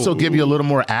that also give you a little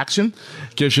more action?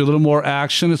 Gives you a little more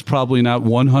action. It's probably not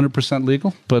 100%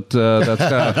 legal, but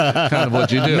that's kind of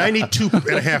what you do.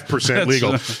 92.5%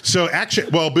 legal. So action,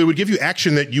 well, but it would give you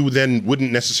action that you then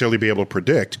wouldn't necessarily be able to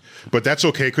predict, but that's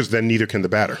okay because then neither can the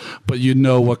batter. But you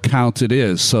know what count it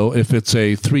is. So if it's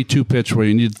a 3-2 pitch where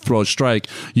you need to throw a strike,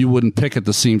 you wouldn't pick at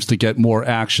the seams to get more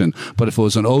action. But if it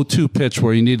was an 0-2 pitch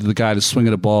where you needed the guy to swing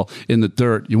at a ball in the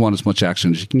dirt, you want as much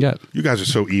action as you can get. You guys are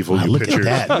so evil, you look at pitchers.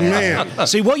 that, Man.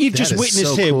 See, what you've That just is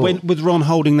witnessed so here cool. with Ron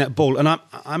holding that ball, and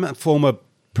I'm a former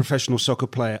professional soccer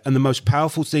player, and the most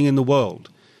powerful thing in the world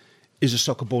is a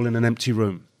soccer ball in an empty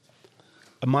room.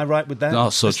 Am I right with that? Oh,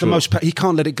 so It's true. the most. He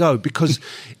can't let it go because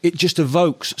it just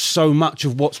evokes so much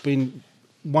of what's been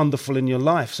wonderful in your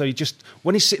life. So you just,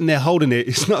 when he's sitting there holding it,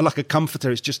 it's not like a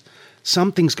comforter. It's just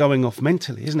something's going off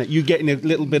mentally, isn't it? You're getting a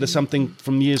little bit of something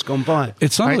from years gone by.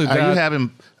 It's not only Are that.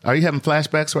 you having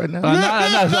flashbacks right now?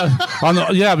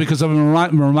 Yeah, because I've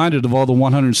been reminded of all the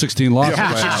 116 losses.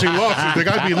 Yeah, 16 losses. There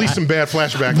got to be at least some bad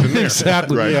flashbacks in there.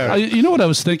 Exactly. Right. Yeah. You know what I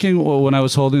was thinking when I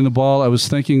was holding the ball? I was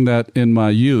thinking that in my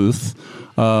youth,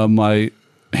 my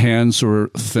hands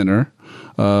were thinner.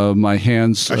 My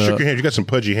hands. I shook your hand. You got some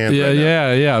pudgy hands right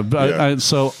now. Yeah. But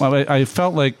Yeah. I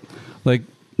felt like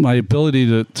my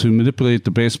ability to manipulate the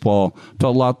baseball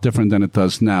felt a lot different than it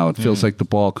does now. It feels like the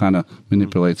ball kind of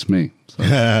manipulates me. So.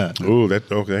 Ooh,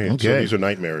 okay. So these are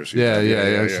nightmares.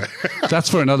 Yeah. That's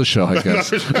for another show, I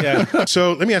guess. Yeah.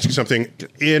 So let me ask you something.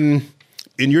 In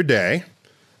your day,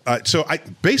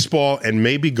 baseball and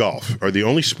maybe golf are the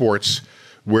only sports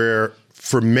where,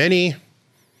 for many,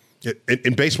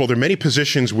 in baseball, there are many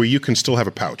positions where you can still have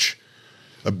a pouch,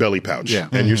 a belly pouch,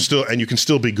 and you can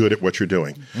still be good at what you're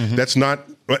doing. That's not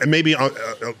maybe a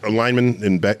lineman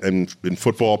in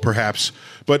football, perhaps,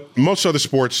 but most other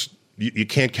sports you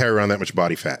can't carry around that much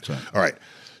body fat. Right. All right,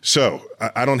 so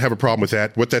I don't have a problem with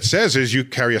that. What that says is you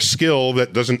carry a skill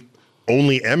that doesn't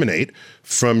only emanate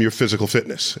from your physical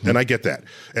fitness. And I get that.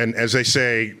 And as they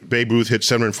say, Babe Ruth hit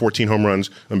 714 home runs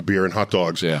on beer and hot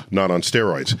dogs, not on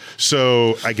steroids.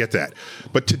 So I get that.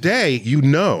 But today,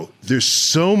 there's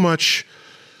so much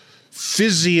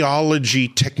physiology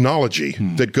technology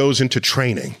that goes into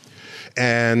training.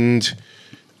 And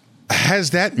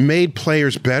has that made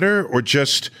players better, or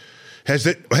just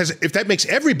if that makes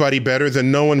everybody better,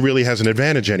 then no one really has an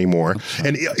advantage anymore?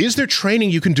 And is there training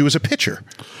you can do as a pitcher?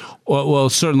 Well, it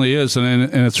certainly is, and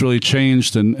it's really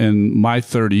changed in my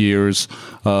 30 years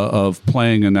of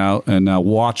playing and now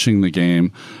watching the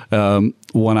game.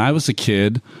 When I was a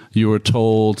kid, you were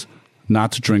told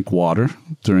not to drink water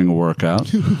during a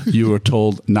workout. You were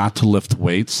told not to lift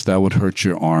weights. That would hurt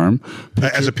your arm.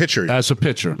 As a pitcher? As a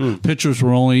pitcher. Pitchers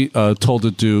were only told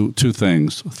to do two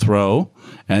things: throw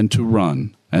and to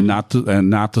run. And not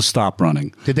to stop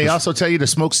running. Did they also tell you to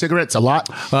smoke cigarettes a lot?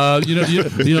 You know,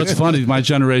 it's funny. My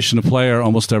generation of player,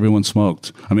 almost everyone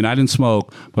smoked. I mean, I didn't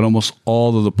smoke, but almost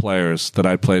all of the players that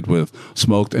I played with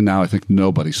smoked, and now I think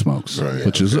nobody smokes,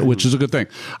 which is a good thing.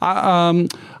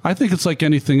 I think it's like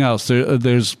anything else.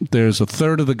 There's a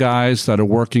third of the guys that are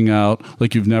working out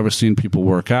like you've never seen people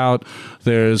work out.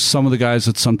 There's some of the guys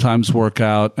that sometimes work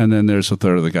out, and then there's a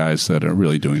third of the guys that are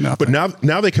really doing nothing. But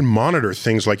now they can monitor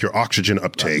things like your oxygen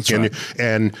uptake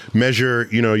and measure,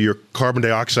 your carbon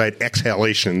dioxide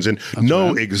exhalations and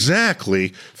know exactly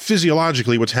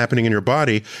physiologically what's happening in your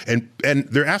body. And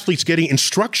they're athletes getting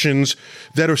instructions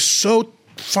that are so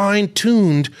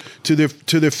fine-tuned to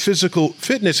their physical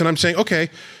fitness. And I'm saying, okay,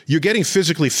 you're getting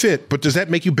physically fit, but does that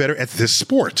make you better at this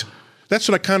sport? That's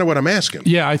what I'm asking.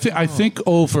 Yeah, I think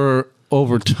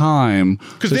over time,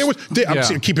 because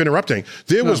I keep interrupting.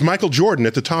 There was Michael Jordan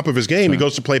at the top of his game. Right. He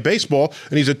goes to play baseball,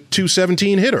 and he's a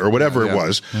 217 hitter or whatever it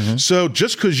was. Mm-hmm. So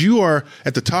just because you are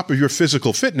at the top of your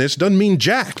physical fitness doesn't mean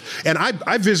jack. And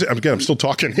I visit. Again, I'm still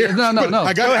talking here. No.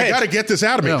 I got to get this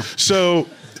out of me. No. So.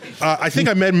 I think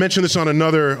I mentioned this on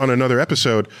another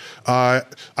episode. I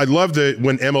love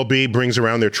when MLB brings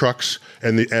around their trucks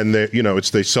and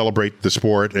they celebrate the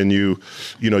sport, and you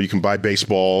can buy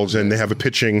baseballs, and they have a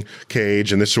pitching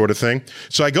cage and this sort of thing.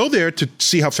 So I go there to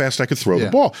see how fast I could throw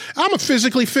the ball. I'm a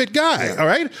physically fit guy. All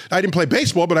right, I didn't play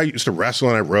baseball, but I used to wrestle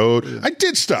and I rode. I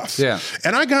did stuff. Yeah.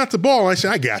 And I got the ball. And I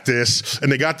said, I got this.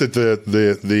 And they got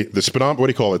the speedometer. What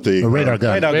do you call it? The radar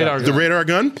gun. The radar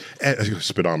gun.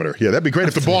 Speedometer. Yeah, that'd be great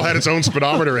if the ball had its own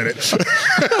speedometer in it.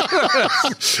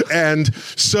 And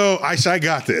so I said, I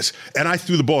got this. And I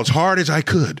threw the ball as hard as I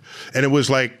could. And it was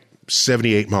like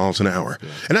 78 miles an hour. Yeah.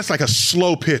 And that's like a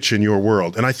slow pitch in your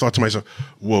world. And I thought to myself,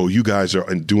 whoa, you guys are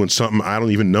doing something I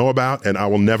don't even know about and I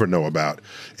will never know about.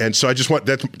 And so I just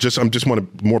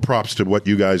want more props to what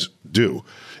you guys do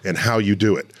and how you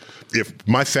do it. If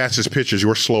my fastest pitch is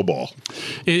your slow ball,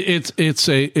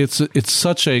 it's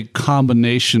such a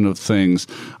combination of things.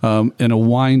 In a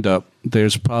windup,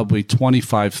 there's probably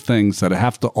 25 things that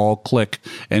have to all click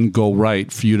and go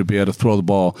right for you to be able to throw the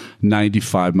ball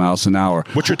 95 miles an hour.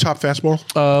 What's your top fastball?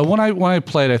 When I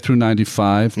played, I threw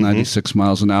 95, 96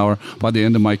 miles an hour. By the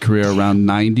end of my career, around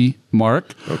 90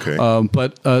 mark. Okay.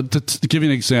 But to give you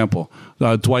an example,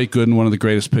 Dwight Gooden, one of the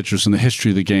greatest pitchers in the history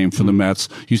of the game for the Mets,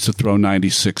 used to throw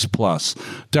 96 plus.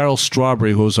 Darryl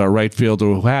Strawberry, who was our right fielder,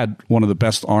 who had one of the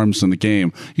best arms in the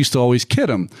game, used to always kid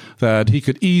him that he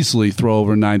could easily throw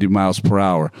over 90 miles per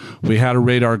hour. We had a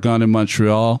radar gun in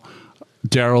Montreal.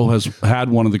 Darryl has had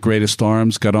one of the greatest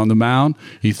arms, got on the mound.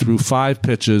 He threw 5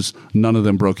 pitches. None of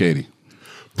them broke 80.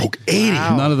 Broke 80?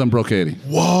 Wow. None of them broke 80.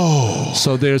 Whoa.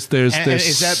 So there's and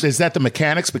is that the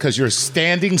mechanics? Because you're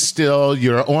standing still,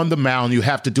 you're on the mound, you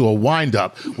have to do a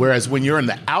windup. Whereas when you're in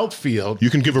the outfield, you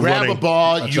can grab a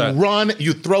ball, run,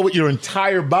 you throw it your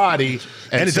entire body.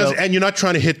 And you're not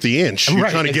trying to hit the inch. You're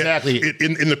trying to get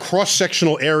in the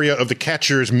cross-sectional area of the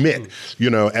catcher's mitt,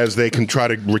 as they can try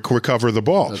to recover the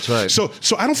ball. That's right. So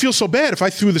I don't feel so bad if I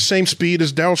threw the same speed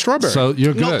as Darryl Strawberry. So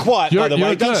you're good. Not quite, by the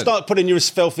way. Good. Don't start putting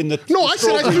yourself in the... No, I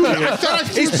said I threw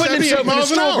He's putting himself in the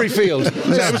strawberry field.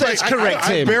 Let's correct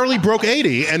him. I barely broke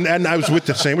 80, and I was with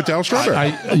Darryl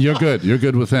Strawberry. You're good. You're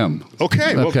good with him.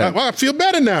 Okay. Well, I feel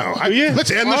better now.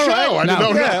 Let's end the show.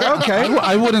 Right. Okay.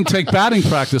 I wouldn't take batting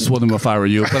practice with him if I were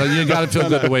you, but you got to feel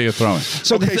good the way you're throwing.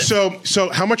 So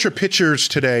how much are pitchers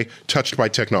today touched by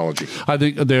technology? I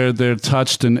think they're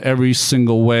touched in every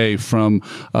single way, from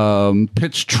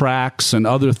pitch tracks and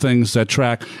other things that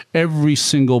track every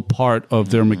single part of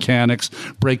their mechanics,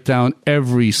 break down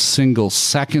every single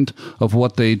second of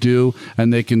what they do,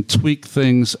 and they can tweak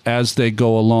things as they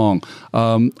go along.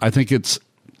 I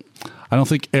don't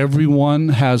think everyone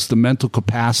has the mental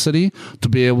capacity to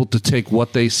be able to take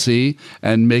what they see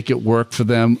and make it work for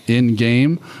them in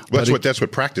game. Well, that's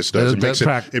what practice does. It makes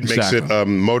it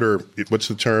motor. What's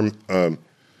the term?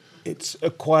 It's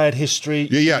acquired history.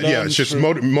 Yeah. It's just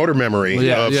motor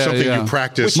memory of something you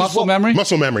practice. Muscle memory?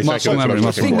 Muscle memory.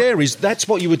 The thing there is, that's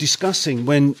what you were discussing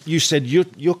when you said you're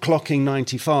clocking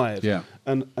 95. Yeah.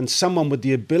 And someone with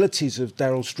the abilities of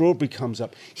Darryl Strawberry comes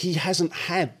up. He hasn't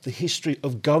had the history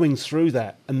of going through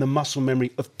that and the muscle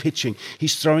memory of pitching.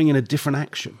 He's throwing in a different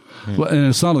action. Well, and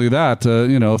it's not only that.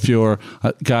 If you're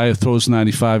a guy who throws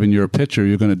 95 and you're a pitcher,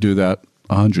 you're going to do that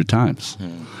 100 times.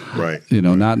 Right.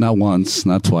 Not once,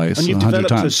 not twice. And you've 100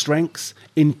 developed a times. strength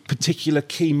in particular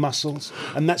key muscles,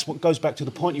 and that's what goes back to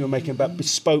the point you were making about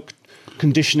bespoke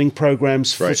conditioning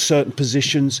programs for certain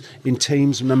positions in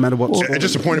teams, no matter what. And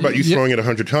just a point about you throwing it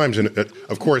 100 times, and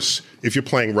of course, if you're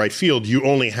playing right field, you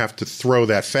only have to throw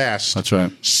that fast. That's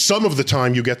right. Some of the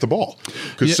time you get the ball,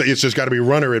 because it's just got to be a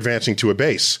runner advancing to a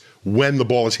base when the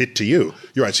ball is hit to you.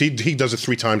 You're right. So he does it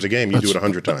 3 times a game. You do it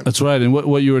 100 times. That's right. And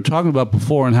what you were talking about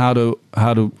before, and how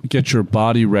to get your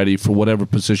body ready for whatever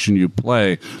position you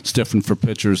play, it's different for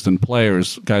pitchers than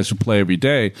players, guys who play every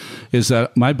day, is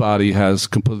that my body has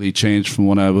completely changed from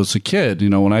when I was a kid.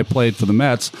 When I played for the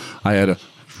Mets, I had a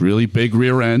really big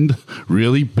rear end,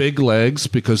 really big legs,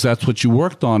 because that's what you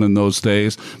worked on in those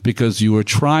days, because you were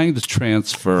trying to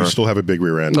transfer. You still have a big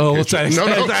rear end. Oh, Okay. thanks. No.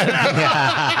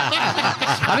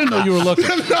 I didn't know you were looking.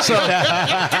 So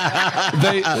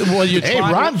Hey,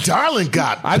 Ron Darling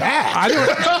got back.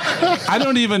 I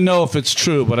don't even know if it's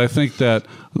true, but I think that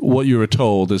what you were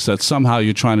told is that somehow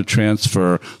you're trying to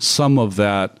transfer some of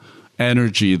that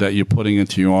energy that you're putting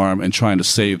into your arm and trying to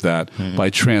save that by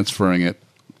transferring it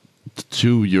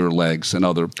to your legs and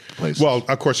other places. Well,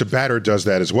 of course, a batter does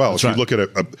that as well. That's If right. you look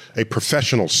at a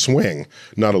professional swing,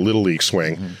 not a little league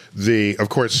swing, of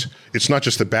course, it's not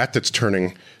just the bat that's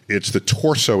turning, it's the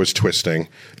torso is twisting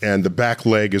and the back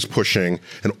leg is pushing,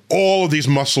 and all of these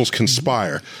muscles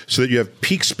conspire so that you have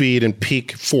peak speed and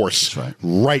peak force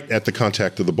right at the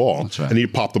contact of the ball. That's right. And you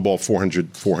pop the ball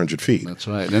 400 feet. That's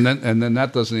right. And then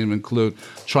that doesn't even include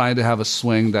trying to have a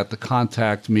swing that the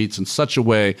contact meets in such a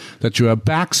way that you have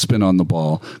backspin on the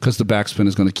ball, because the backspin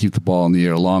is going to keep the ball in the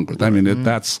air longer. I mean,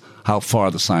 that's how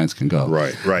far the science can go.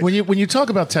 Right. When you talk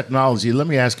about technology, let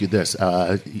me ask you this: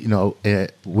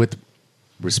 with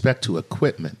respect to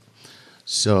equipment,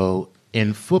 so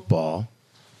in football,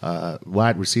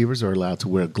 wide receivers are allowed to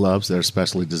wear gloves that are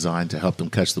specially designed to help them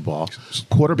catch the ball.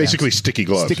 Quarterbacks, Basically sticky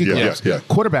gloves. Sticky Yeah, gloves. yeah.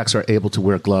 Quarterbacks are able to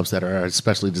wear gloves that are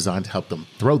specially designed to help them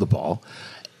throw the ball.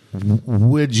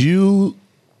 Would you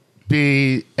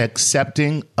be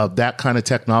accepting of that kind of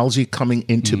technology coming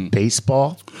into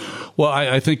baseball? Well,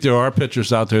 I think there are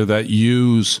pitchers out there that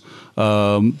use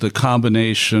the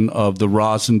combination of the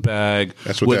rosin bag.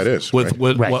 That's what that is, right?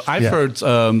 Right. Well, I've Yeah. heard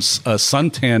a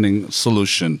sun tanning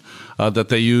solution that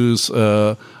they use.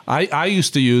 I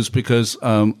used to use because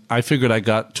I figured I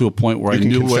got to a point where You I can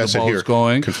knew where confess the it ball here. was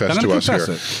going. Confess And I'm to us here.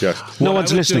 confessing. Yes. No What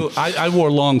one's I would listening. do, I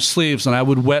wore long sleeves, and I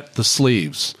would wet the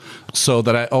sleeves so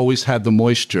that I always had the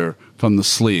moisture from the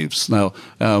sleeves. Now,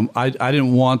 I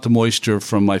didn't want the moisture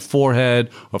from my forehead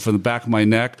or from the back of my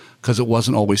neck, because it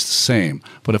wasn't always the same.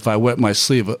 But if I wet my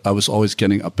sleeve, I was always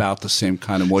getting about the same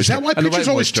kind of Is moisture. that why And the pitchers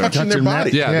right always moisture. touching their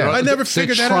body? Yeah, I never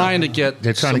figured they're that out. trying to get.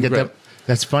 They're trying to some get grip. them.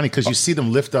 That's funny because you see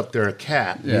them lift up their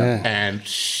cap and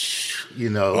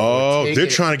Oh, take they're it.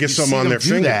 trying to get You something see on them their do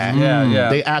finger. that. Yeah.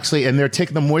 They actually, and they're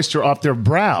taking the moisture off their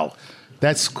brow.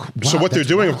 That's So what they're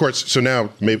doing, wild. of course, so now,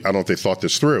 maybe, I don't know if they thought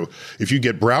this through. If you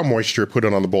get brow moisture, put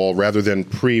it on the ball rather than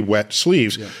pre-wet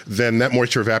sleeves, then that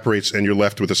moisture evaporates and you're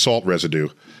left with a salt residue,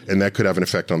 and that could have an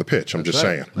effect on the pitch. I'm just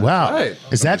saying. Wow, Right.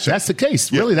 is that's the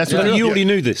case? Really, that's what You already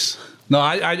knew this. No,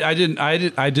 I didn't.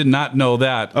 I did not know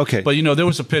that. Okay. But there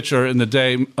was a pitcher in the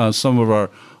day. Some of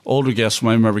our older guests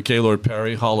might remember Gaylord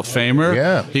Perry, Hall of Famer.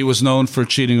 Yeah. He was known for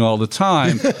cheating all the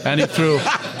time, and he threw.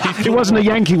 He wasn't a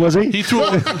Yankee, was he? He threw.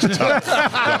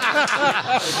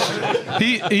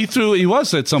 he threw. He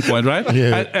was at some point, right?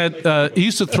 Yeah. He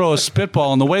used to throw a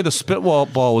spitball, and the way the spitball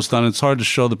ball was done, it's hard to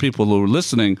show the people who were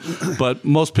listening. But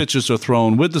most pitches are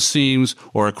thrown with the seams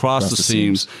or across the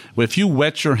seams. If you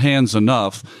wet your hands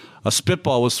enough, a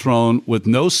spitball was thrown with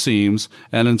no seams,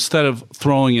 and instead of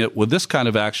throwing it with this kind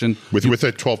of action, With a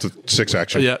 12-6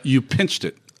 action. yeah, you pinched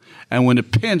it, and when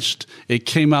it pinched, it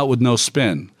came out with no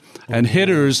spin. And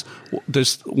hitters,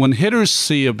 when hitters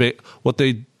see what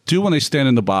they do when they stand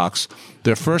in the box,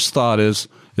 their first thought is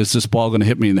this ball going to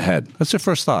hit me in the head? That's their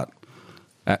first thought.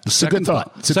 The second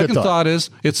thought. It's a good second thought. thought is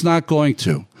it's not going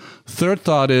to. Third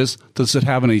thought is, does it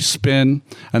have any spin?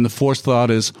 And the fourth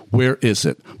thought is, where is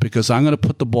it? Because I'm going to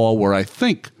put the ball where I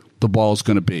think the ball is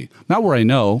going to be. Not where I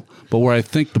know, but where I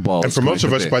think the ball And is for going most to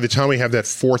of us, be. by the time we have that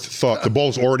fourth thought, the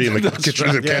ball's already in the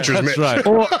catcher's mitt. That's right.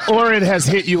 or it has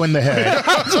hit you in the head,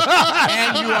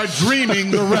 and you are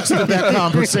dreaming the rest of that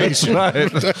conversation.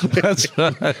 That's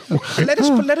right.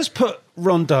 Let us put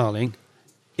Ron Darling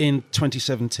in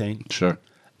 2017 Sure.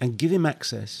 and give him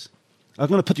access. I'm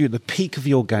going to put you at the peak of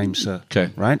your game, sir.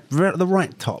 Okay. Right? At the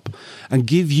right top. And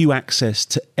give you access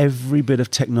to every bit of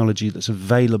technology that's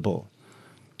available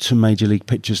to Major League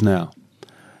pitchers now.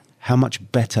 How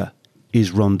much better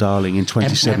is Ron Darling in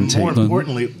 2017? And more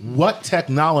importantly, what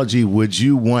technology would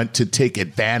you want to take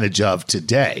advantage of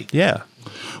today? Yeah.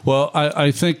 Well, I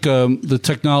think the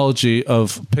technology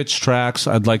of pitch tracks,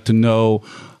 I'd like to know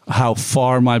how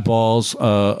far my balls,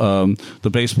 the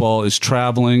baseball is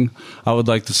traveling. I would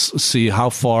like to see how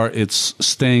far it's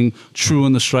staying true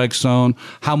in the strike zone,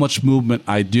 how much movement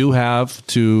I do have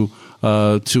to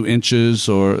 2 inches,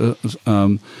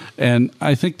 and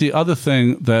I think the other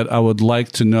thing that I would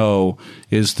like to know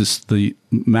is the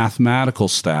mathematical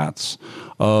stats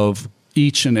of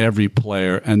each and every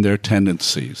player and their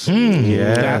tendencies.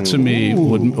 Yeah. That to me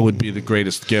would be the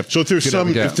greatest gift. So if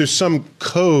there's some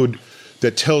code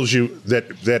that tells you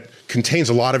that contains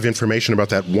a lot of information about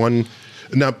that one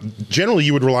Now, generally,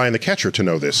 you would rely on the catcher to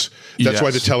know this. That's why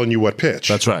Yes. they're telling you what pitch.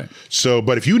 That's right. So,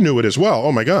 but if you knew it as well,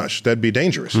 oh my gosh, that'd be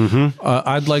dangerous.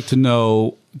 I'd like to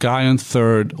know guy on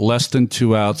third, less than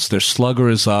 2 outs. Their slugger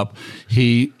is up.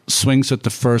 He swings at the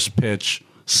first pitch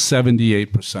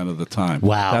 78% of the time.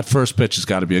 Wow. That first pitch has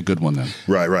got to be a good one then.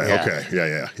 Right. Yeah.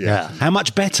 Okay. Yeah. How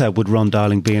much better would Ron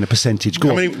Darling be in a percentage? Go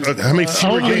How on. many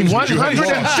fewer Only games would you have?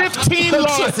 115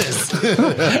 losses.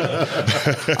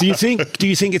 Do you think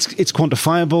it's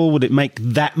quantifiable? Would it make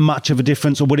that much of a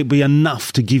difference, or would it be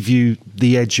enough to give you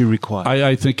the edge you require?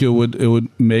 I think it would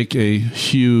make a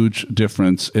huge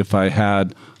difference if I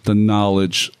had the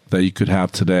knowledge that you could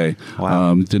have today.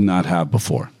 Wow. Did not have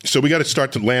before. So we got to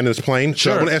start to land this plane.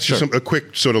 So I want to ask you a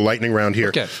quick sort of lightning round here.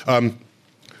 Okay.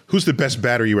 Who's the best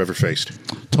batter you ever faced?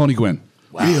 Tony Gwynn.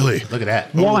 Really? Look at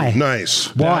that. Why?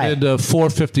 Nice. Why? Batted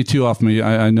 452 off me.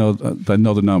 I know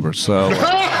the number. So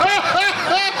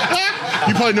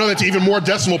You probably know that's even more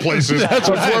decimal places. That's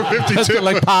 452. that's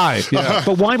like pi. Yeah.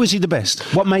 But why was he the best?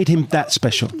 What made him that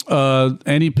special?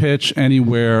 Any pitch,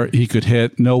 anywhere he could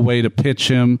hit. No way to pitch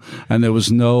him, and there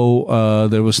was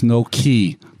no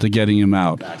key to getting him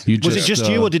out. Was it just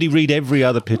you, or did he read every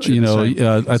other pitcher?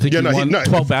 I think Yeah, he no, won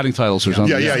 12 batting titles or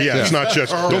something. Yeah. It's not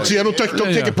just don't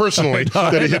take it personally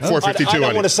that he hit 452 I don't on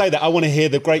want you. to say that. I want to hear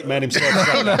the great man himself.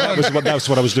 That's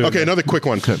what I was doing. Okay, another quick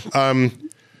one.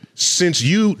 Since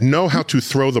you know how to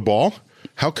throw the ball,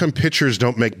 how come pitchers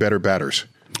don't make better batters?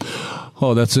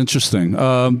 Oh, that's interesting.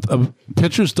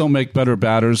 Pitchers don't make better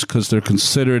batters because they're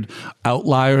considered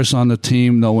outliers on the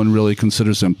team. No one really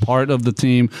considers them part of the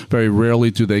team. Very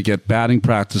rarely do they get batting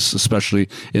practice, especially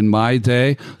in my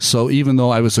day. So even though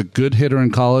I was a good hitter in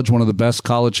college, one of the best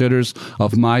college hitters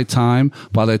of my time,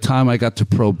 by the time I got to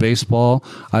pro baseball,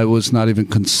 I was not even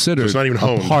considered It's not even a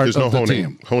honed. part There's no of the honing.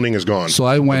 team. Honing is gone. So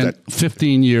I went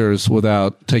 15 years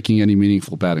without taking any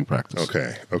meaningful batting practice.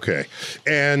 Okay.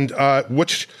 And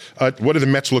what do the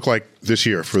Mets look like this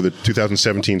year for the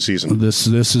 2017 season? This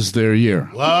is their year.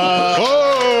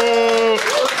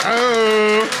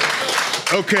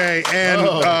 Okay, and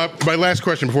my last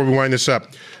question before we wind this up.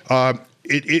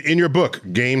 In your book,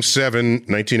 Game 7,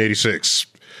 1986,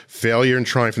 Failure and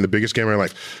Triumph in the Biggest Game of My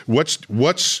Life,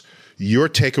 what's your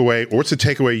takeaway, or what's the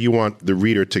takeaway you want the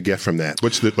reader to get from that?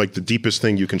 What's the deepest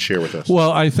thing you can share with us?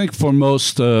 Well, I think for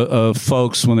most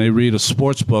folks, when they read a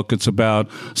sports book, it's about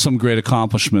some great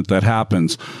accomplishment that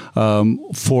happens.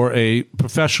 For a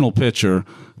professional pitcher,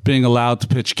 being allowed to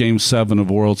pitch Game 7 of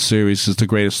World Series is the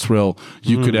greatest thrill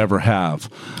you could ever have.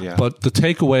 Yeah. But the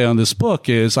takeaway on this book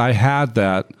is I had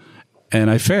that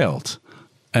and I failed.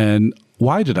 And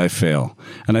why did I fail?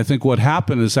 And I think what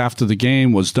happened is after the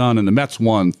game was done, and the Mets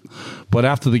won, but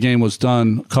after the game was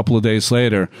done a couple of days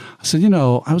later, I said,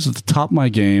 I was at the top of my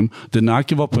game, did not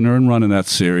give up an earned run in that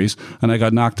series, and I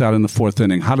got knocked out in the fourth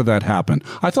inning. How did that happen?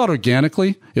 I thought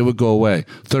organically it would go away.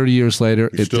 30 years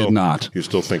later, it did not. You're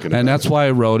still thinking And about that's it. why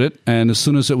I wrote it, and as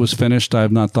soon as it was finished, I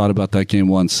have not thought about that game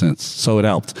once since. So it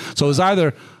helped. So it was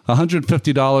either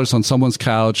 $150 on someone's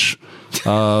couch,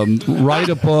 write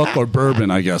a book, or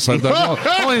bourbon, I guess.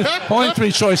 Only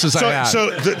three choices I had. So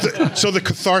the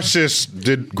catharsis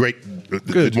did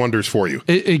did wonders for you.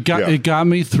 It got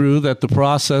me through that. The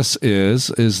process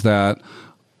is that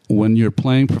when you're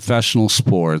playing professional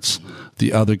sports,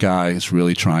 the other guy is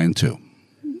really trying to.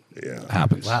 Yeah.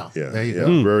 Happens. Wow. Yeah, There you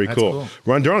go. Very That's cool.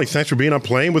 Ron Darling, thanks for being on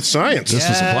Playing with Science. This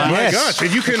was a blast. My Yes. gosh,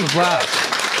 and you can.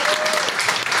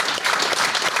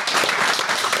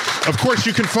 Of course,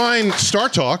 you can find Star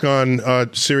Talk on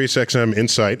SiriusXM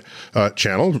Insight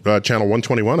channel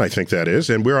 121, I think that is.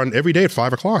 And we're on every day at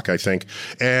 5 o'clock, I think.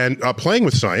 And Playing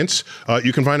with Science,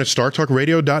 you can find at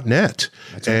StarTalkRadio.net.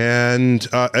 Right. And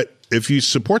if you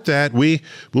support that, we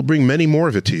will bring many more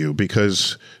of it to you,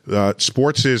 because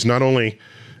sports is not only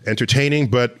entertaining,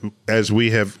 but as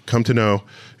we have come to know,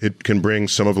 it can bring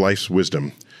some of life's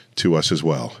wisdom to us as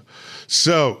well.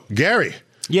 So, Gary.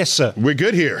 Yes, sir. We're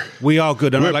good here. We are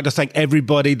good. And I'd like to thank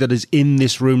everybody that is in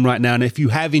this room right now. And if you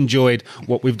have enjoyed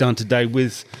what we've done today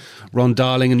with Ron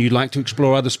Darling and you'd like to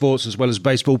explore other sports as well as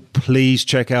baseball, please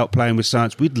check out Playing with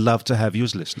Science. We'd love to have you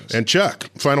as listeners. And Chuck,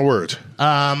 final word.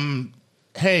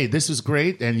 Hey, this is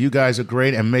great, and you guys are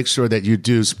great, and make sure that you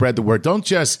do spread the word. Don't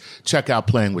just check out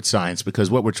Playing with Science,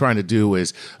 because what we're trying to do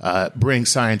is bring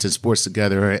science and sports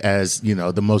together as,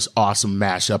 the most awesome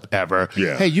mashup ever.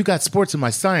 Yeah. Hey, you got sports in my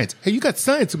science. Hey, you got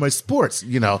science in my sports,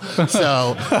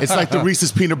 So it's like the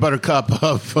Reese's Peanut Butter Cup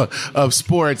of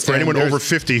sports. For anyone over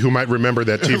 50 who might remember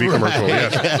that TV commercial,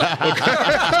 yes.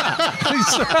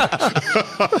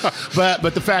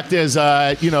 But the fact is,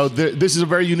 this is a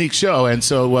very unique show, and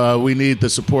so we need the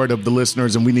support of the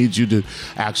listeners, and we need you to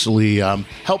actually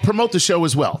help promote the show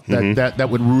as well. That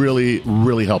would really,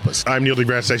 really help us. I'm Neil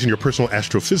deGrasse Tyson, your personal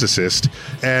astrophysicist,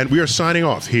 and we are signing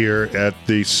off here at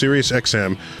the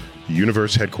SiriusXM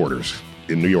Universe headquarters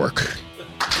in New York.